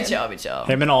 excited. I'll be chill.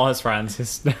 Him and all his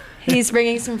friends. He's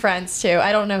bringing some friends too.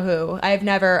 I don't know who. I've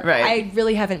never. Right. I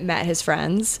really haven't met his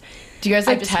friends. Do you guys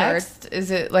I've like just text?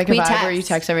 Is it like a We vibe where you text.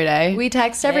 text every day? We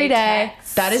text every day.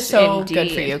 That is so Indeed.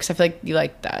 good for you because I feel like you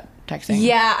like that texting.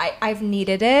 Yeah, I've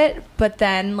needed it, but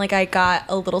then like I got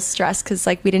a little stressed because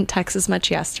like we didn't text as much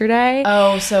yesterday.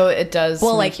 Oh, so it does.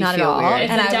 Well, make like, you not at feel all. weird.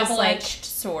 It's And a I was like- double-edged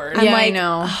sword. I'm Yeah, I like,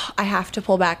 know. "Ugh, I have to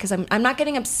pull back because I'm not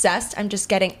getting obsessed. I'm just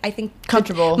getting, I think,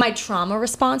 Comfortable. my trauma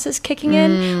response is kicking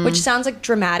in, which sounds like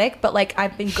dramatic, but like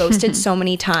I've been ghosted so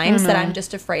many times that I'm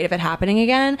just afraid of it happening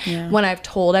again. When I've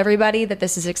told everybody that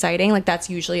this is exciting, like I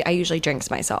usually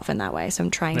jinx myself in that way. So I'm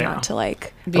trying Yeah. not to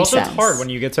like But also, it's obsess. hard when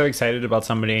you get so excited about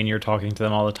somebody and you're talking to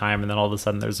them all the time, and then all of a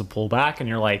sudden there's a pullback, and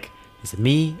you're like, is it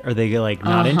me? Are they like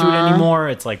not into it anymore?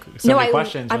 It's like so many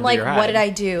questions. I'm run like, through your what head. did I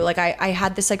do? Like, I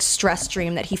had this like stress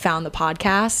dream that he found the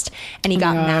podcast and he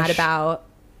got mad about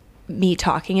me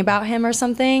talking about him or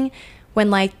something.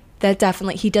 When like that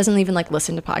definitely he doesn't even like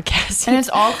listen to podcasts. And it's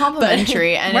all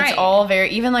complimentary, and Right. it's all very.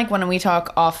 Even like when we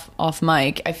talk off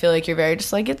mic, I feel like you're very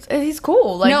just like he's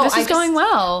cool. Like this is going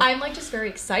well. I'm like just very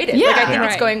excited. Yeah. Like I think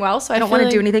Right. it's going well, so I don't feel want to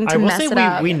like- do anything to I will mess say it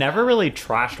up. we never really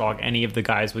trash talk any of the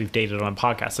guys we've dated on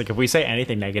podcasts. Like if we say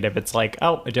anything negative, it's like,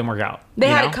 oh, it didn't work out. They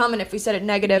you had know? it coming if we said it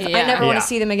negative. I Yeah. never want Yeah. to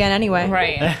see them again anyway.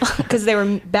 Right. Because they were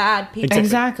bad people.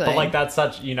 Exactly. But like that's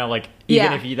such, like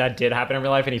even Yeah. if that did happen in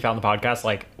real life and he found the podcast,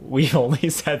 like we've only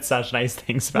said such nice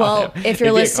things about Well, him. if you're It'd be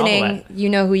a listening, compliment. you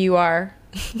know who you are.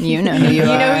 you know who you are.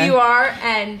 You know who you are,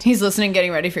 and He's listening,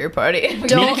 getting ready for your party.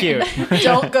 don't cute.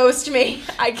 don't ghost me.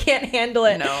 I can't handle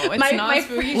it. No, it's my, not my,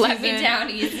 spooky Let me season. down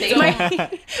easy.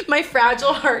 my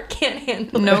fragile heart can't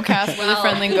handle No it. cast with a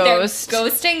friendly the ghost.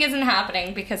 Ghosting isn't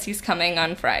happening because he's coming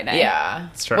on Friday. Yeah,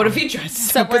 It's true. What if he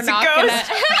dresses So up we're as a not ghost?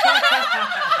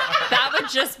 gonna. That would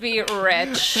just be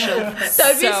rich. That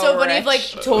would be so funny if, like,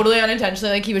 rich. totally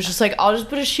unintentionally, like, he was just like, I'll just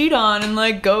put a sheet on and,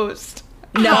 like, ghost.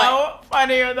 No.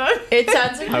 Funnier than. It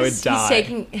sounds like I would he's die.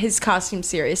 taking his costume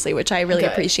seriously, which I really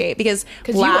Good. appreciate because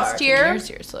Because last year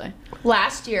seriously.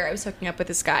 I was hooking up with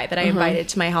this guy that I invited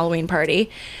to my Halloween party,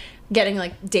 getting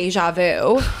like deja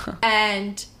vu,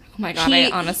 and Oh my god, he-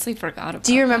 I honestly forgot about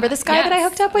do you remember this guy that I Yes,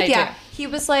 hooked up with? I Yeah, do. he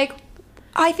was like,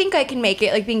 I think I can make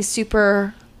it, like being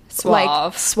super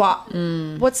like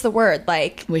Suave. What's the word?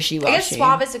 Like Wishy-washy. I guess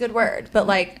suave is a good word, but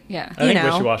like Yeah. I think you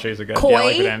know, wishy-washy is a good. coy? Yeah,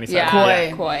 like it any sense. Yeah.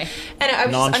 Coy. Coy. and I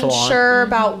was just Nonchalant. unsure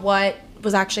about what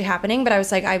was actually happening, but I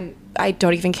was like, I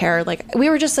don't even care. Like we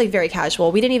were just like very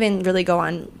casual. We didn't even really go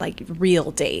on like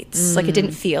real dates. Like it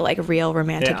didn't feel like real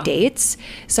romantic Yeah. dates.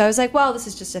 So I was like, well, this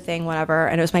is just a thing, whatever.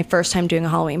 And it was my first time doing a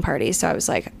Halloween party, so I was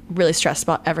like really stressed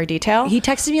about every detail. He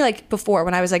texted me like before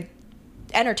when I was like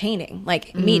entertaining,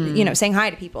 like me, you know, saying hi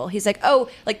to people. He's like, oh,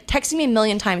 like texting me a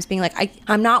million times being like,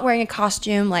 I'm not wearing a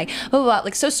costume, like, blah, blah, blah,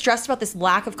 like so stressed about this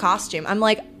lack of costume. I'm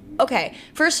like, okay,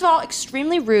 first of all,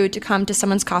 extremely rude to come to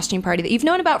someone's costume party that you've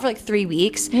known about for like 3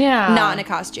 weeks, not in a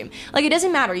costume. Like, it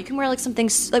doesn't matter. You can wear like something,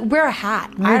 like wear a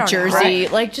hat. Wear a jersey.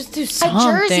 Like, just do something.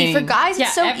 A jersey. For guys,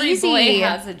 it's so every easy. boy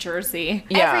has a jersey.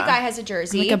 Every guy has a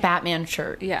jersey. Like a Batman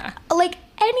shirt. Yeah. Like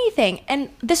anything. And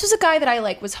this was a guy that I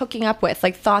like was hooking up with,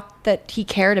 like thought that he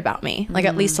cared about me, like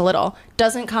at least a little.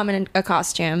 Doesn't come in a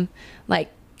costume, like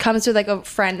comes with like a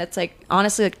friend that's like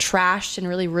honestly like trashed and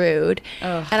really rude.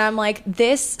 And I'm like,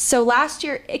 this. So last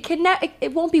year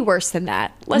it won't be worse than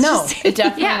that. Let's just it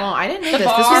definitely won't. I didn't know this.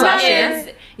 bar This was last year. is-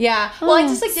 Yeah. Well, I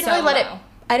just like didn't really let it.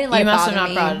 I didn't let You it must bother have not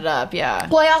me. brought it up. Yeah.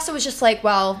 Well, I also was just like,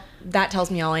 well, that tells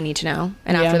me all I need to know.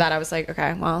 And after that, I was like,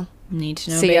 okay, well, Need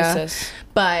to know see ya. basis.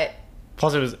 But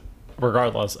Plus, it was,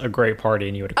 regardless, a great party,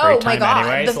 and you had a Oh great my time God.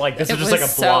 anyway. So, like, this It was just like a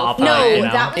was so blow up. fun. no, you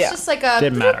know? that was just like a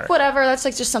Didn't matter. whatever. That's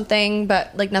like just something, but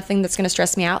like nothing that's going to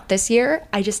stress me out this year.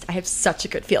 I have such a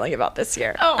good feeling about this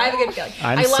year. Oh. I have a good feeling.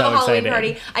 I'm I love so a Halloween excited.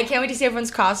 party. I can't wait to see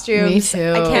everyone's costumes. Me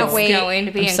too. I can't It's wait. Going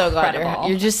to be I'm so glad incredible.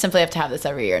 you just simply have to have this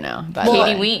every year now. But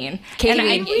Katie Ween. Katie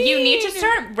and Ween. you need to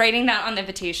start writing that on the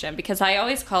invitation because I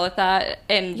always call it that,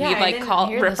 and Yeah, we I like didn't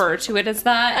hear this refer to it as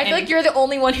that. I feel like you're the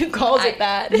only one who calls it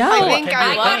that. No, I think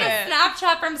I I got love a it.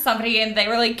 Snapchat from somebody, and they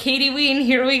were like, "Katie Ween,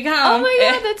 here we come." Oh my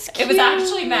God, that's It was cute.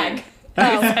 actually Meg. Oh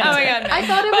my god! I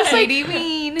thought it was Katie like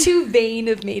Ween. too vain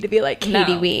of me to be like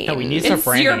Katie No. Ween. No, we need to start It's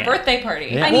branding your it. birthday party.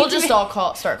 Yeah. I We'll need to just be-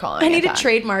 all start calling. I need it to that.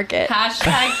 trademark it.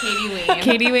 Hashtag Katie Ween.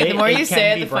 Katie Ween. The more It you can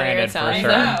say be it, the funnier branded it for sounds. sure.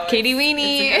 I know. Katie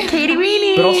Weenie. Katie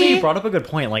Weenie. But also, you brought up a good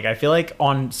point. Like, I feel like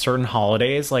on certain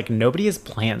holidays, like, nobody has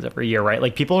plans every year, right?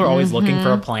 Like, people are always looking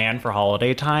for a plan for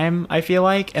holiday time, I feel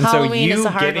like. And Halloween so is you a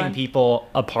hard giving one. people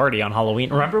a party on Halloween.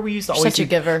 Remember, we used to always Such a do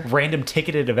giver. random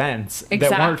ticketed events that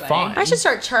Exactly. weren't fun. I should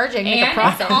start charging, make a And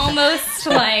profit. it's almost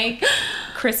like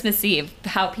Christmas Eve,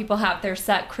 how people have their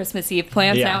set Christmas Eve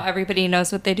plans. Yeah. Now everybody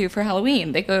knows what they do for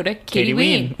Halloween. They go to Katie Katie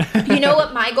Ween. Ween. You know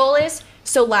what my goal is?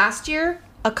 So last year,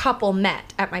 a couple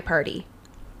met at my party.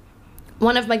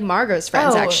 One of like Margot's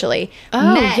friends Oh. actually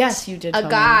Oh, met yes, you did a tell me.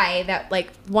 guy that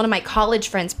like one of my college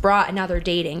friends brought, and now they're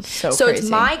dating. So it's crazy.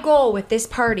 my goal with this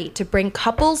party to bring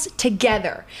couples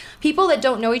together, people that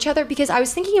don't know each other. Because I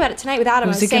was thinking about it tonight with Adam.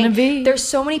 Who's I was it gonna saying be? there's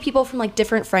so many people from like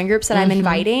different friend groups that I'm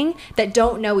inviting that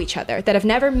don't know each other, that have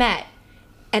never met,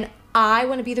 and I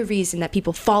want to be the reason that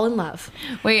people fall in love.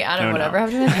 Wait, Adam. Oh, Whatever no.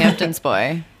 happened with Hampton's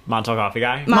boy? Montauk Coffee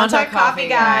Guy. Montauk Coffee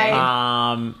Guy.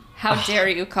 How dare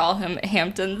you call him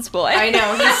Hampton's boy? I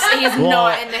know he's Well,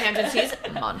 not in the Hamptons. He's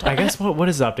Montauk. I guess what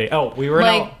is the update? Oh, we were we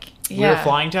were yeah.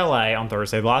 flying to LA on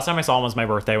Thursday. The last time I saw him was my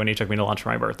birthday when he took me to lunch for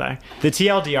my birthday. The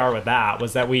TLDR with that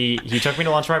was that he took me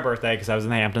to lunch for my birthday because I was in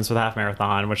the Hamptons for the half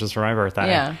marathon, which was for my birthday.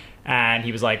 Yeah. And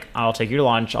he was like, "I'll take you to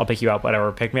lunch. I'll pick you up.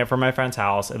 Whatever. Pick me up from my friend's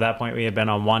house." At that point, we had been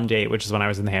on one date, which is when I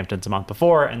was in the Hamptons a month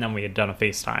before, and then we had done a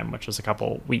FaceTime, which was a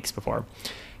couple weeks before.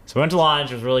 So we went to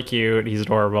lunch. It was really cute. He's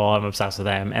adorable. I'm obsessed with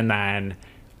him. And then,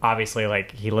 obviously,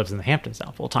 like he lives in the Hamptons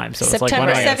now full time. So it's like, when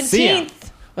September am I gonna see him?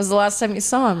 17th was the last time you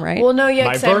saw him, right? Well, no, yeah.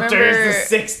 My 'cause I birthday remember is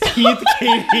the 16th,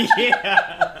 Katie.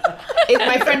 Yeah.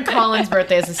 my friend Colin's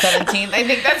birthday is the 17th. I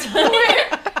think that's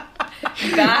where.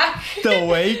 Back. The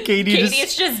way Katie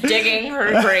Katie's just digging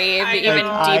her grave even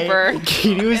deeper.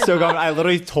 Katie was so gone. I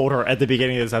literally told her at the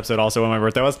beginning of this episode, also when my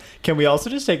birthday was, can we also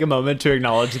just take a moment to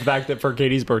acknowledge the fact that for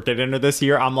Katie's birthday dinner this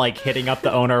year, I'm like hitting up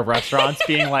the owner of restaurants,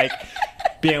 being like,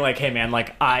 hey man,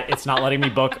 like it's not letting me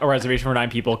book a reservation for 9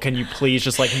 people. Can you please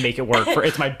just like make it work?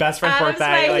 It's my best friend's Adam's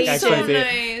birthday. my Like I least So couldn't be.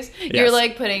 nice. Yes.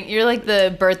 You're like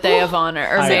the birthday of honor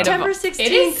or I maid of know. September honor. 16th.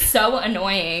 It is so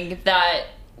annoying that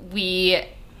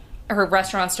her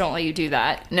restaurants don't let you do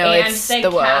that. No, and it's they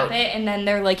the cap woe. it, and then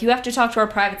they're like, you have to talk to our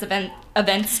private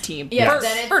events team. Yeah, for,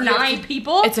 then it's- for you have 9 to-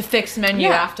 people. It's a fixed menu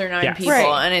Yeah. after 9 Yes. people,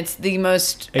 Right. and it's the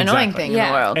most annoying Exactly. thing in Yeah.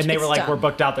 the world. And they were like, dumb. we're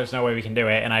booked out. There's no way we can do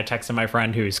it. And I texted my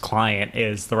friend whose client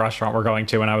is the restaurant we're going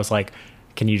to, and I was like,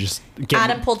 can you just get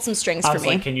Adam pulled some strings I for was me.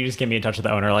 like, can you just get me in touch with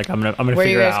the owner? Like, I'm gonna Where are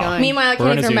you figure guys out. going? Meanwhile, I We're can't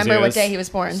gonna even remember Zuzu's. what day he was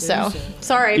born, so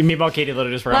sorry. Meanwhile, Katie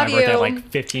literally just forgot Love my birthday you. like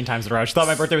 15 times in a row. She thought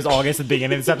my birthday was August at the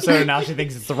beginning of this episode, and now she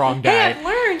thinks it's the wrong Hey, day. I've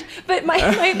learned, but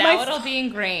my now it'll be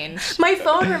ingrained. my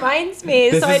phone reminds me,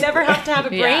 This so I is- never have to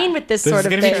have a Yeah. brain with this, This sort is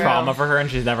of gonna thing. be trauma for her,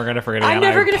 and she's never gonna forget it. I'm again.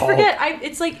 never I gonna hope. forget.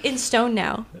 It's like in stone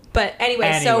now. But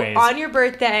anyway, so Anyways. on your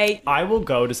birthday, I will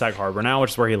go to Sag Harbor now,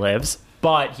 which is where he lives,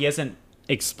 but he hasn't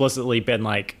explicitly been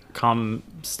like, come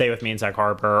stay with me in Sag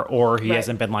Harbor, or he Right.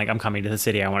 hasn't been like, I'm coming to the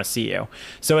city, I want to see you.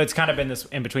 So it's kind of been this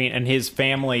in between, and his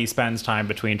family spends time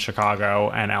between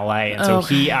Chicago and LA, and so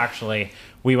he actually,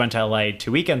 we went to LA 2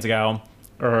 weekends ago,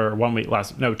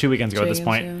 or 2 weekends ago at this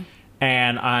point. Yeah.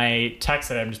 And I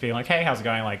texted him just being like, hey, how's it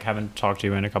going? Like, haven't talked to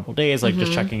you in a couple of days, like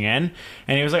just checking in.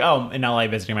 And he was like, oh, in LA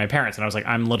visiting my parents. And I was like,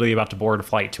 I'm literally about to board a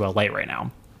flight to LA right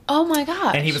now. Oh my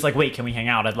gosh. And he was like, wait, can we hang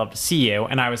out? I'd love to see you.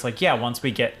 And I was like, yeah, once we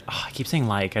get, I keep saying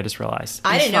I just realized.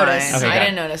 I didn't notice. Okay, I good.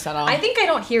 didn't notice at all. I think I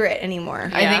don't hear it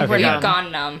anymore. I think Okay, we're good. done.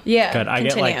 Gone numb. Yeah. Good. I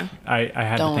continue. get like, I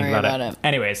had Don't to think worry about about it. it.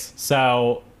 Anyways,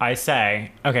 so I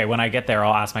say, okay, when I get there,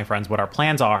 I'll ask my friends what our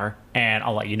plans are and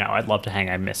I'll let you know. I'd love to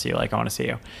hang. I miss you. Like, I want to see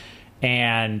you.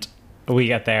 And we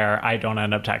get there. I don't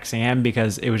end up texting him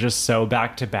because it was just so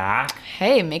back to back.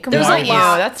 Hey, make them There's want a you.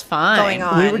 lot That's fine. going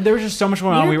on. There was just so much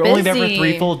going on. You're We were only there for busy.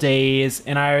 3 full days,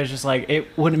 and I was just like, it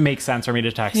wouldn't make sense for me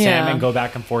to text Yeah. him and go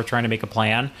back and forth trying to make a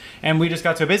plan. And we just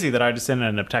got so busy that I just didn't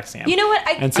end up texting him. You know what?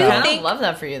 I And do so- I kind think of love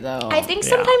that for you, though. I think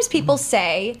Yeah. sometimes people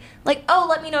say, like, oh,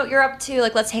 let me know what you're up to.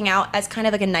 Like, let's hang out, as kind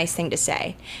of like a nice thing to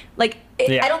say. Like,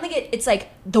 Yeah. I don't think it's like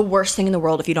the worst thing in the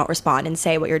world if you don't respond and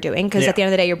say what you're doing. Because Yeah. at the end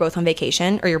of the day, you're both on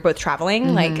vacation or you're both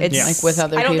traveling. Like, it's Yeah. Like, with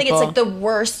other I don't think it's people. like the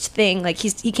worst thing. Like,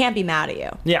 he can't be mad at you.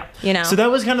 Yeah. You know? So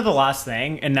that was kind of the last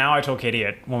thing. And now I told Katie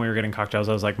when we were getting cocktails,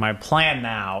 I was like, my plan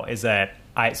now is that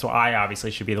I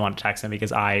obviously should be the one to text him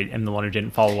because I am the one who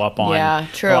didn't follow up on Yeah,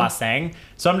 true. the last thing.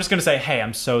 So I'm just going to say, hey,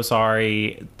 I'm so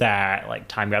sorry that like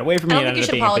time got away from me. I It don't think ended you up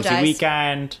should being a busy apologize.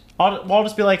 weekend. I'll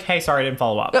just be like, hey, sorry, I didn't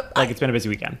follow up. Yep, Like, it's been a busy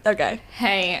weekend. Okay.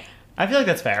 Hey, I feel like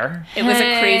that's fair. it was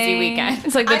a crazy weekend.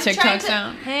 It's like the I'm trying TikTok to-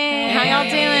 sound. Hey, How y'all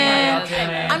doing?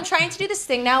 doing? I'm trying to do this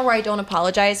thing now where I don't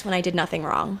apologize when I did nothing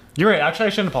wrong. You're right. Actually, I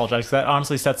shouldn't apologize because that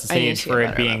honestly sets the I need stage to get for it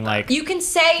better being about like You can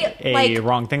say, a like,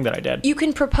 wrong thing that I did. you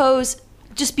can propose,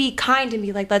 just be kind and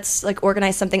be like, let's like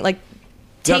organize something. Like, You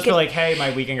just take feel it. like, hey,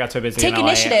 my weekend got so busy Take in LA.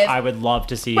 initiative. I would love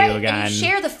to see Right, you again. and you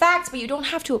share the facts, but you don't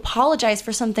have to apologize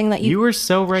for something that You were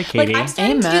so right, Katie. like. I'm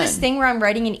starting to do this Amen. thing where I'm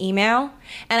writing an email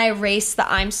and I erase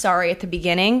the "I'm sorry" at the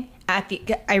beginning.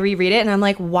 I reread it and I'm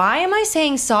like, why am I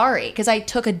saying sorry? Because I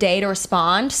took a day to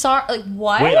respond. Sorry, like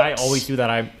what? Wait, I always do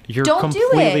that. You're Don't do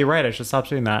completely it. right. I should stop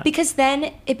doing that. Because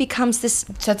then it becomes this.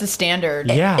 Sets a standard.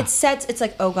 Yeah. It sets. It's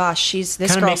like, oh gosh, this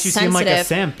Kind of girl's makes you sensitive. seem like a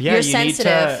simp. Yeah, You're you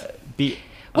sensitive. need to be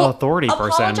an authority person.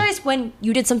 Apologize when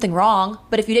you did something wrong,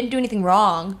 but if you didn't do anything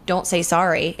wrong, don't say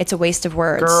sorry. It's a waste of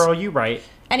words. Girl, you right.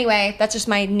 Anyway, that's just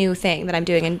my new thing that I'm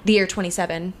doing in the year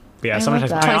 27. But yeah, I someone love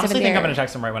text me. that. I honestly 27th think I'm year. going to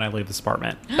text him right when I leave this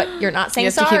apartment. But you're not saying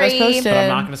You have to sorry. keep us posted. But I'm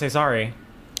not going to say sorry.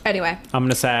 Anyway, I'm going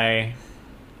to say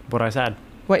what I said.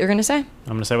 what you're gonna say? I'm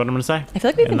going to say what I'm going to say. I feel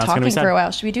like we've And been that's gonna talking be said. for a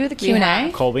while. Should we do the Q&A?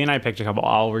 have. Colby and I picked a couple.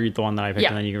 I'll read the one that I picked Yeah.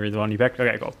 and then you can read the one you picked.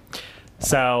 Okay, cool.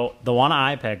 So the one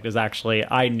I picked is actually,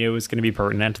 I knew was going to be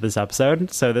pertinent to this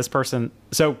episode. So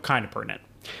kind of pertinent.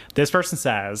 This person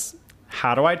says,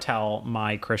 how do I tell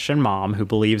my Christian mom who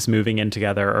believes moving in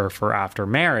together or for after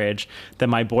marriage that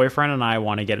my boyfriend and I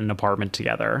want to get an apartment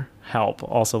together? Help.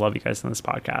 Also love you guys in this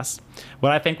podcast.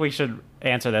 What I think we should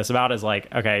answer this about is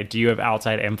like, okay, do you have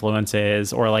outside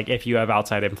influences, or like if you have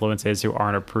outside influences who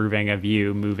aren't approving of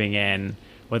you moving in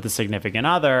with a significant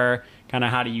other, kind of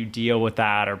how do you deal with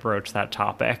that or broach that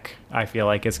topic? I feel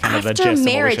like is kind of the After gist of what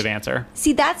we marriage- should answer.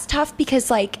 See, that's tough because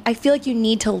like I feel like you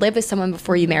need to live with someone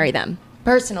before you marry them.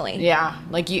 Personally. Yeah,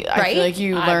 like I Right? feel like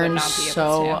you I would learn not be able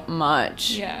so to.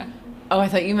 much. Yeah. Oh, I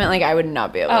thought you meant like I would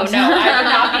not be able Oh to. no, I would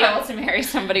not be able to marry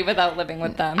somebody without living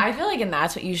with them. I feel like, and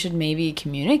that's what you should maybe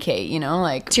communicate, you know,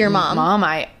 like To your mom. Mom,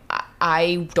 I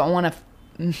don't want to.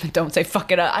 Don't say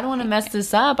fuck it up. I don't want to mess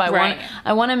this up. Right.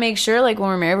 I want to make sure like when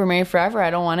we're married forever. I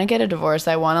don't want to get a divorce.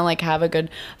 I want to like have a good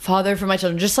father for my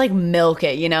children. Just like milk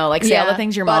it, you know, like say all Yeah, the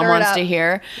things your mom butter it wants up. to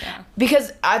hear. Yeah.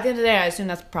 Because at the end of the day, I assume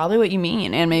that's probably what you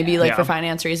mean, and maybe like Yeah. for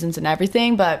finance reasons and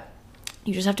everything. But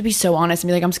you just have to be so honest and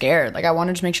be like, I'm scared. Like I want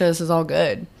to just make sure this is all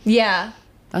good. Yeah.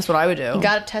 That's what I would do. You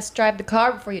gotta test drive the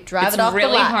car before you drive it's it off really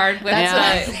the lot. hard with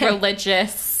That's the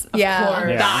religious Yeah.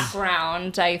 Yeah.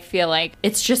 background. I feel like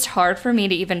it's just hard for me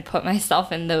to even put myself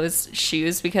in those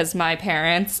shoes because my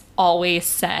parents always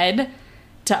said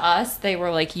to us, they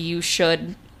were like, you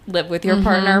should live with your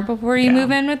partner before you Yeah.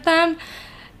 move in with them.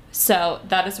 So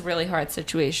that is a really hard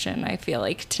situation, I feel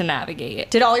like, to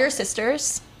navigate. Did all your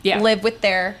sisters Yeah. live with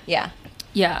their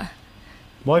Yeah.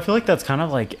 Well, I feel like that's kind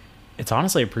of like, it's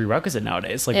honestly a prerequisite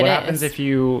nowadays. Like, It what happens is. if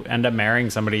you end up marrying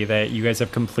somebody that you guys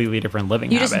have completely different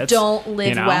living You habits? just don't live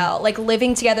you know? well. Like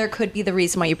living together could be the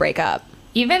reason why you break up.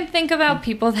 Even think about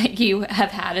people that you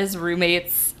have had as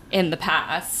roommates in the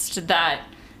past that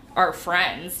are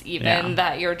friends, even Yeah.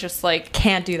 that you're just like,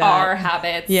 Can't do that. our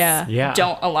habits Yeah.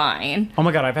 don't align. Oh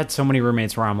my God, I've had so many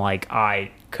roommates where I'm like,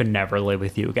 I could never live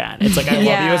with you again. It's like, I love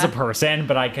Yeah. you as a person,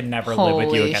 but I could never live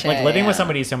with you Holy again. Like, shit, living with yeah.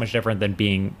 somebody is so much different than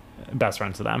being best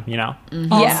friends with them, you know? Yeah.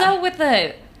 Also, with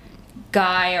the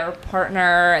guy or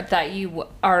partner that you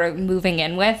are moving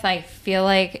in with, I feel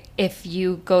like if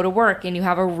you go to work and you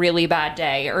have a really bad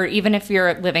day, or even if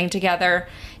you're living together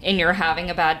and you're having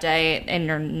a bad day and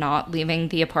you're not leaving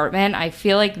the apartment, I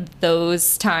feel like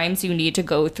those times you need to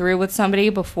go through with somebody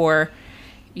before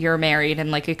you're married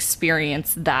and like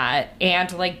experience that,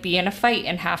 and like be in a fight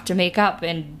and have to make up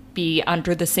and be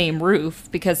under the same roof,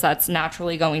 because that's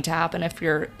naturally going to happen if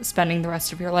you're spending the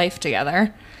rest of your life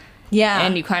together. Yeah.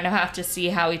 And you kind of have to see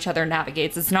how each other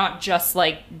navigates. It's not just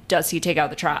like, does he take out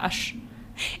the trash?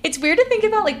 It's weird to think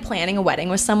about like planning a wedding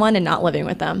with someone and not living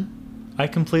with them. I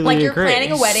completely Like you're agree.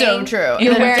 planning a wedding. So true.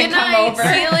 You're Good wearing night.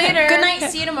 See you later. Good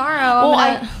night. See you tomorrow. Well,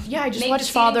 I'm I just make watched the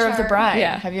seating Father of the chart. Bride.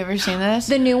 Yeah. Have you ever seen this?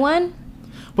 the new one.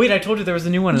 Wait, I told you there was a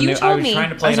new one. You I told was me. trying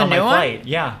to play There's it a on my new one? flight.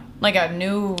 Yeah. Like a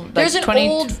new, like There's an 20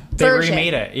 old They version.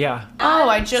 remade it. Yeah. Oh,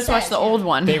 I just watched the old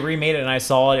one. They remade it, and I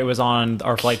saw it was on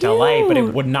our flight to LA, but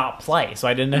it would not play, so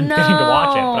I didn't end up getting to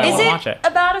watch it. But I Is want to it watch it.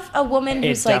 about a woman It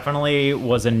who's like, definitely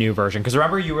was a new version. Because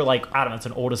remember, you were like, Adam, it's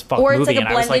an old as fuck or movie, it's like a and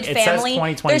I was blended like, it says family?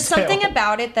 2022. There's something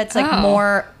about it that's like Oh.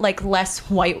 more like less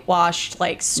whitewashed,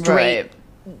 like straight. Right.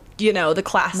 You know, the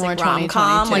classic More rom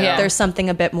com. 2022. Like Yeah. there's something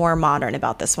a bit more modern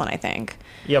about this one, I think.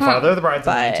 Yeah, Father of the Bride's a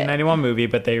But- 1991 movie,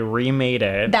 but they remade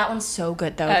it. That one's so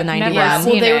good though. I've The never 91. Yeah,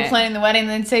 seen well, they were it. planning the wedding, and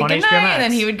then say On goodnight, HBO and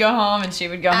then Max. he would go home, and she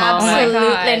would go home. Absolutely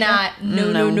God. not.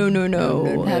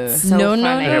 No. That's so No, no,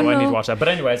 funny. Okay, well, I need no. to watch that. But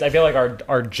anyways, I feel like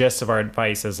our gist of our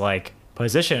advice is like,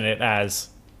 position it as,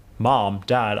 Mom,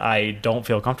 Dad, I don't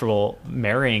feel comfortable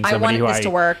marrying I somebody want who this I to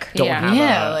work. don't Yeah. have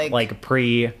Yeah, a, like- like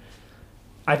pre...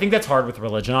 I think that's hard with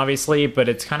religion, obviously, but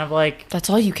it's kind of like... That's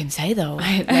all you can say, though,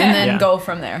 and then Yeah. go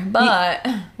from there. But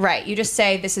Right. You just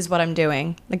say, this is what I'm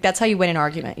doing. Like, that's how you win an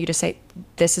argument. You just say,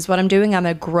 this is what I'm doing. I'm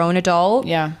a grown adult.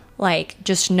 yeah, Like,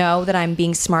 just know that I'm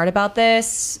being smart about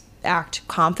this. Act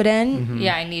confident.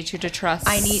 Yeah, I need you to trust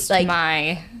I need, like,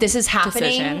 my... This is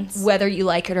happening, Decisions. whether you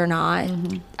like it or not.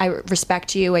 I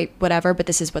respect you, whatever, but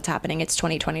this is what's happening. It's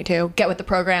 2022. Get with the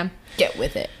program. get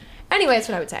with it. Anyway, that's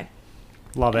what I would say.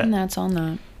 Love it. And that's on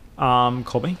that.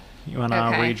 Colby, you want to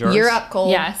Okay. read yours? You're up, Cole.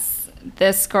 Yes.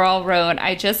 This girl wrote,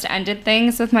 I just ended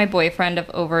things with my boyfriend of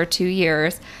over 2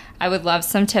 years. I would love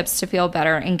some tips to feel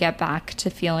better and get back to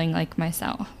feeling like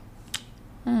myself.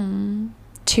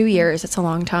 2 years. It's a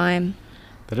long time.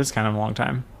 That is kind of a long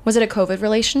time. Was it a COVID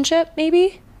relationship,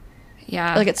 maybe?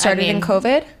 Yeah. Like it started in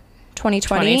COVID? 2020?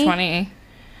 2020.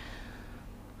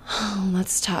 Oh,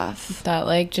 that's tough. That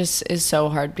like just is so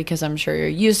hard because I'm sure you're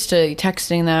used to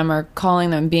texting them or calling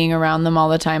them, being around them all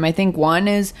the time. I think one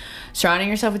is surrounding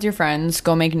yourself with your friends.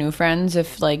 Go make new friends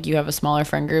if like you have a smaller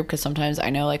friend group, because sometimes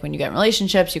I know like when you get in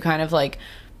relationships, you kind of like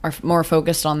are more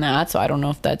focused on that. So I don't know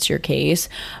if that's your case,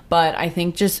 but I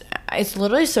think just it's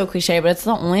literally so cliche, but it's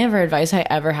the only ever advice I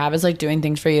ever have is like doing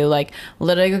things for you. Like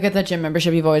literally go get that gym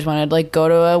membership you've always wanted. Like go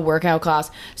to a workout class.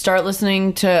 Start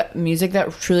listening to music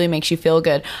that truly makes you feel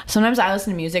good. Sometimes I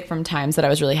listen to music from times that I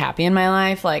was really happy in my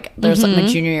life. Like there's something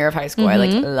like junior year of high school I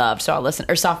like loved, so I'll listen,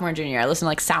 or sophomore and junior year I listen to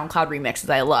like SoundCloud remixes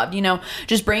I loved. You know,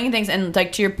 just bringing things, and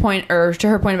like to your point or to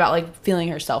her point about like feeling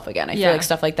herself again. I feel like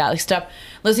stuff like that, like stuff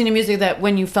listening to music that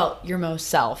when you felt your most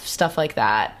self, stuff like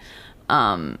that.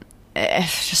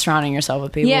 Just surrounding yourself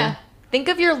with people. Yeah. Think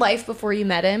of your life before you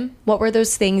met him. What were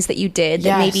those things that you did that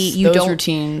Yes, maybe you those don't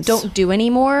routines. don't do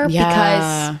anymore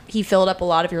Yeah. because he filled up a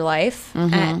lot of your life?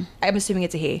 And I'm assuming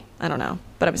it's a he. I don't know,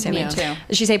 but I'm assuming. Me too.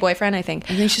 Did she say boyfriend? I think.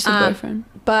 I think she said boyfriend.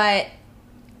 But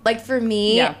like for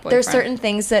me, Yeah, there's boyfriend. certain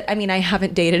things that I mean I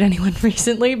haven't dated anyone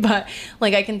recently, but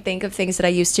like I can think of things that I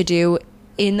used to do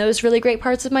in those really great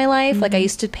parts of my life. Like I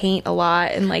used to paint a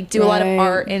lot and like do a lot of Right.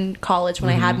 art in college when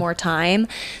I had more time.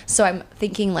 So I'm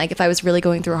thinking like if I was really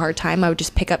going through a hard time, I would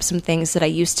just pick up some things that I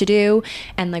used to do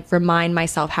and like remind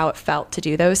myself how it felt to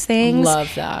do those things.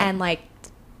 Love that. And like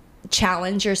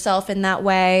challenge yourself in that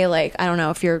way. Like I don't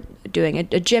know if you're doing a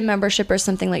gym membership or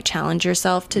something, like challenge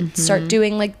yourself to start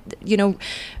doing like, you know,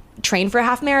 train for a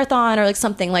half marathon or like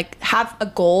something, like have a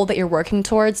goal that you're working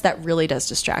towards that really does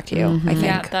distract you. I think.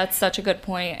 Yeah, that's such a good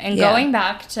point. And Yeah. going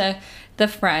back to the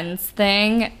friends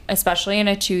thing, especially in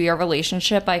a 2-year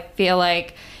relationship, I feel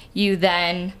like you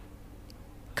then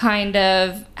kind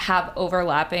of have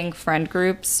overlapping friend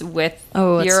groups with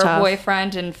Oh, it's your tough.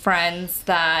 boyfriend and friends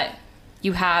that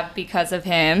you have because of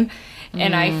him.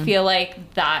 And I feel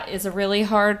like that is a really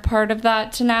hard part of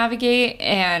that to navigate.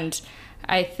 And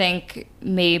I think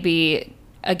maybe,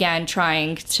 again,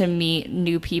 trying to meet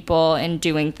new people and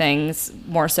doing things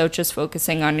more so just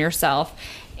focusing on yourself.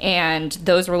 And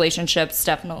those relationships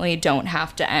definitely don't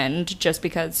have to end just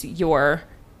because your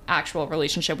actual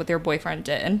relationship with your boyfriend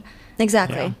did.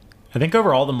 Exactly. Yeah. I think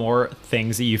overall, the more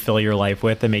things that you fill your life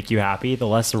with that make you happy, the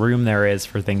less room there is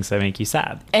for things that make you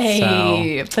sad.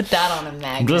 Hey, put that on a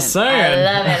magnet. I'm just saying. I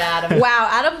love it, Adam. Wow,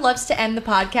 Adam loves to end the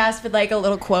podcast with like a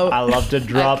little quote. I love to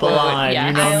drop a line. Yes.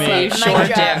 You know me. Sure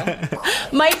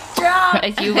do. Mic drop.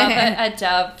 If you love a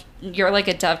Dove, you're like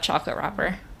a Dove chocolate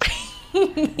wrapper.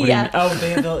 What do you mean? Oh, they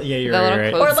have yeah, you're The little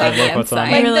right. quotes Or like- I love what's on.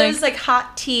 inside. Like You're like- those like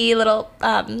hot tea little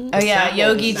Oh yeah,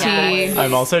 yogi tea. Yes.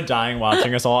 I'm also dying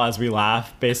watching us all as we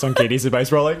laugh based on Katie's advice.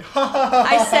 We're all like,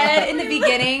 I said in the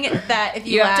beginning that if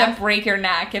you, You laugh, have to break your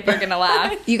neck if you're gonna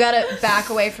laugh. you gotta back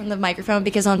away from the microphone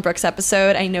because on Brooke's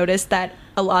episode, I noticed that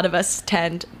a lot of us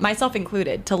tend, myself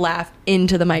included, to laugh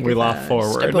into the we microphone. laugh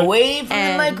forward. Step away from the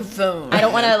And microphone. I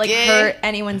don't want to like Okay? hurt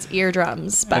anyone's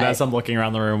eardrums, but And as I'm looking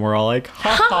around the room, we're all like, ha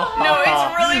ha ha. No,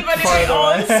 it's really funny. We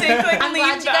all sync like I'm lean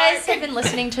glad you back. guys have been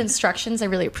listening to instructions. I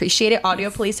really appreciate it. Audio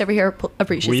police over here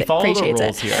appreciates We it. follow the appreciates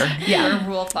rules it. here. Yeah.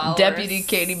 We're rule followers. Deputy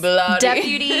Katie Bellotti.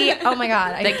 Deputy. Oh my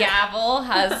God. The gavel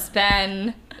has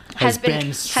been. has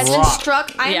been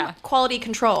struck. I'm Yeah. quality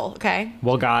control. Okay.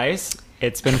 Well, guys,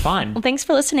 it's been fun. Well, thanks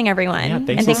for listening, everyone. Yeah, And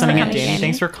thanks for listening, coming Danny. in.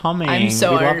 Thanks for coming. I'm so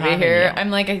We love honored to be having here. you.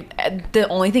 I'm like, the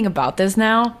only thing about this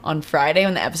now, on Friday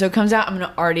when the episode comes out, I'm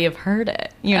gonna already have heard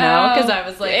it. You know, because I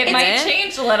was like, it might is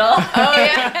change a little. Oh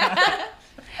yeah,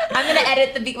 I'm gonna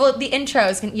edit the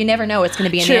intros. You never know what's gonna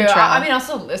be in true. the intro. I mean, I'll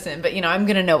still listen, but I'm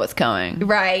gonna know what's coming.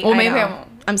 right. Well, I maybe know. I won't.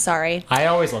 I'm sorry. I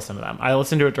always listen to them. I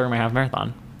listen to it during my half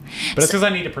marathon. But it's because I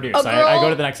need to produce. A I girl- go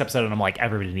to the next episode and I'm like,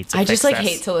 everybody needs to I fix just like this.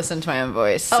 hate to listen to my own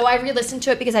voice. Oh, I re-listened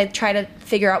to it because I try to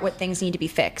figure out what things need to be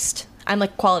fixed. I'm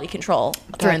like quality control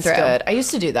through and that's through. good. I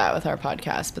used to do that with our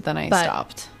podcast, but then I But-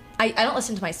 stopped. I don't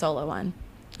listen to my solo one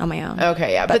on my own.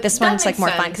 Okay, yeah, But this that one's like makes more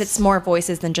fun sense. because it's more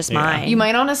voices than just Yeah. mine. You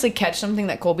might honestly catch something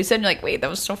that Colby said, and you're like, wait, that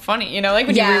was so funny. You know, like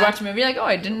when Yeah. you rewatch a movie, you're like, oh,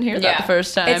 I didn't hear that Yeah. the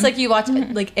first time. It's like you watch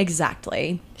like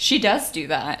exactly. She does do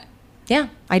that. Yeah,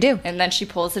 I do. And then she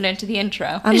pulls it into the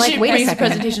intro. I'm like, She wait a brings the second.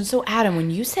 presentation. So Adam, when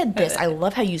you said this, I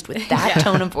love how you used with that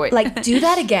tone of voice. Like, do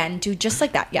that again. Do just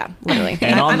like that. Yeah, literally.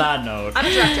 And on that note, I'm a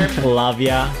director. love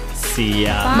ya. See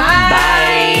ya.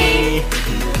 Bye.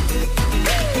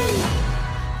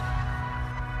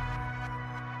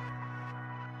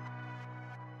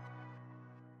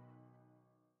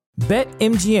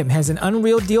 BetMGM has an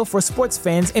unreal deal for sports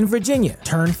fans in Virginia.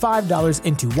 Turn $5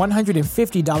 into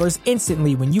 $150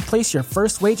 instantly when you place your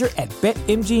first wager at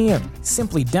BetMGM.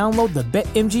 Simply download the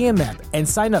BetMGM app and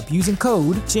sign up using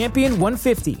code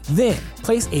Champion150. Then,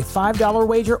 place a $5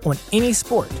 wager on any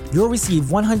sport. You'll receive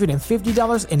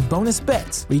 $150 in bonus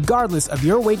bets, regardless of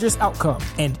your wager's outcome.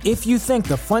 And if you think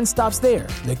the fun stops there,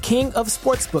 the King of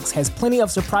Sportsbooks has plenty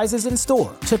of surprises in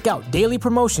store. Check out daily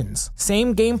promotions,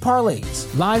 same-game parlays,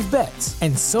 live bets,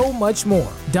 and so much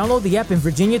more. Download the app in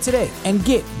Virginia today and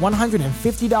get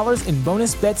 $150 in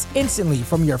bonus bets instantly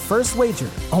from your first wager.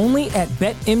 Only at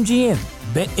BetMGM.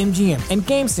 BetMGM and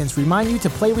GameSense remind you to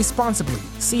play responsibly.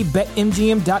 See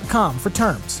BetMGM.com for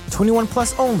terms. 21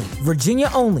 plus only. Virginia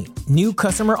only. New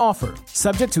customer offer.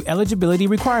 Subject to eligibility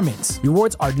requirements.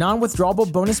 Rewards are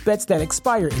non-withdrawable bonus bets that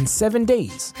expire in 7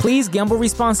 days. Please gamble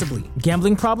responsibly.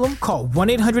 Gambling problem? Call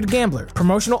 1-800-GAMBLER.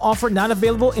 Promotional offer not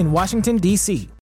available in Washington, D.C.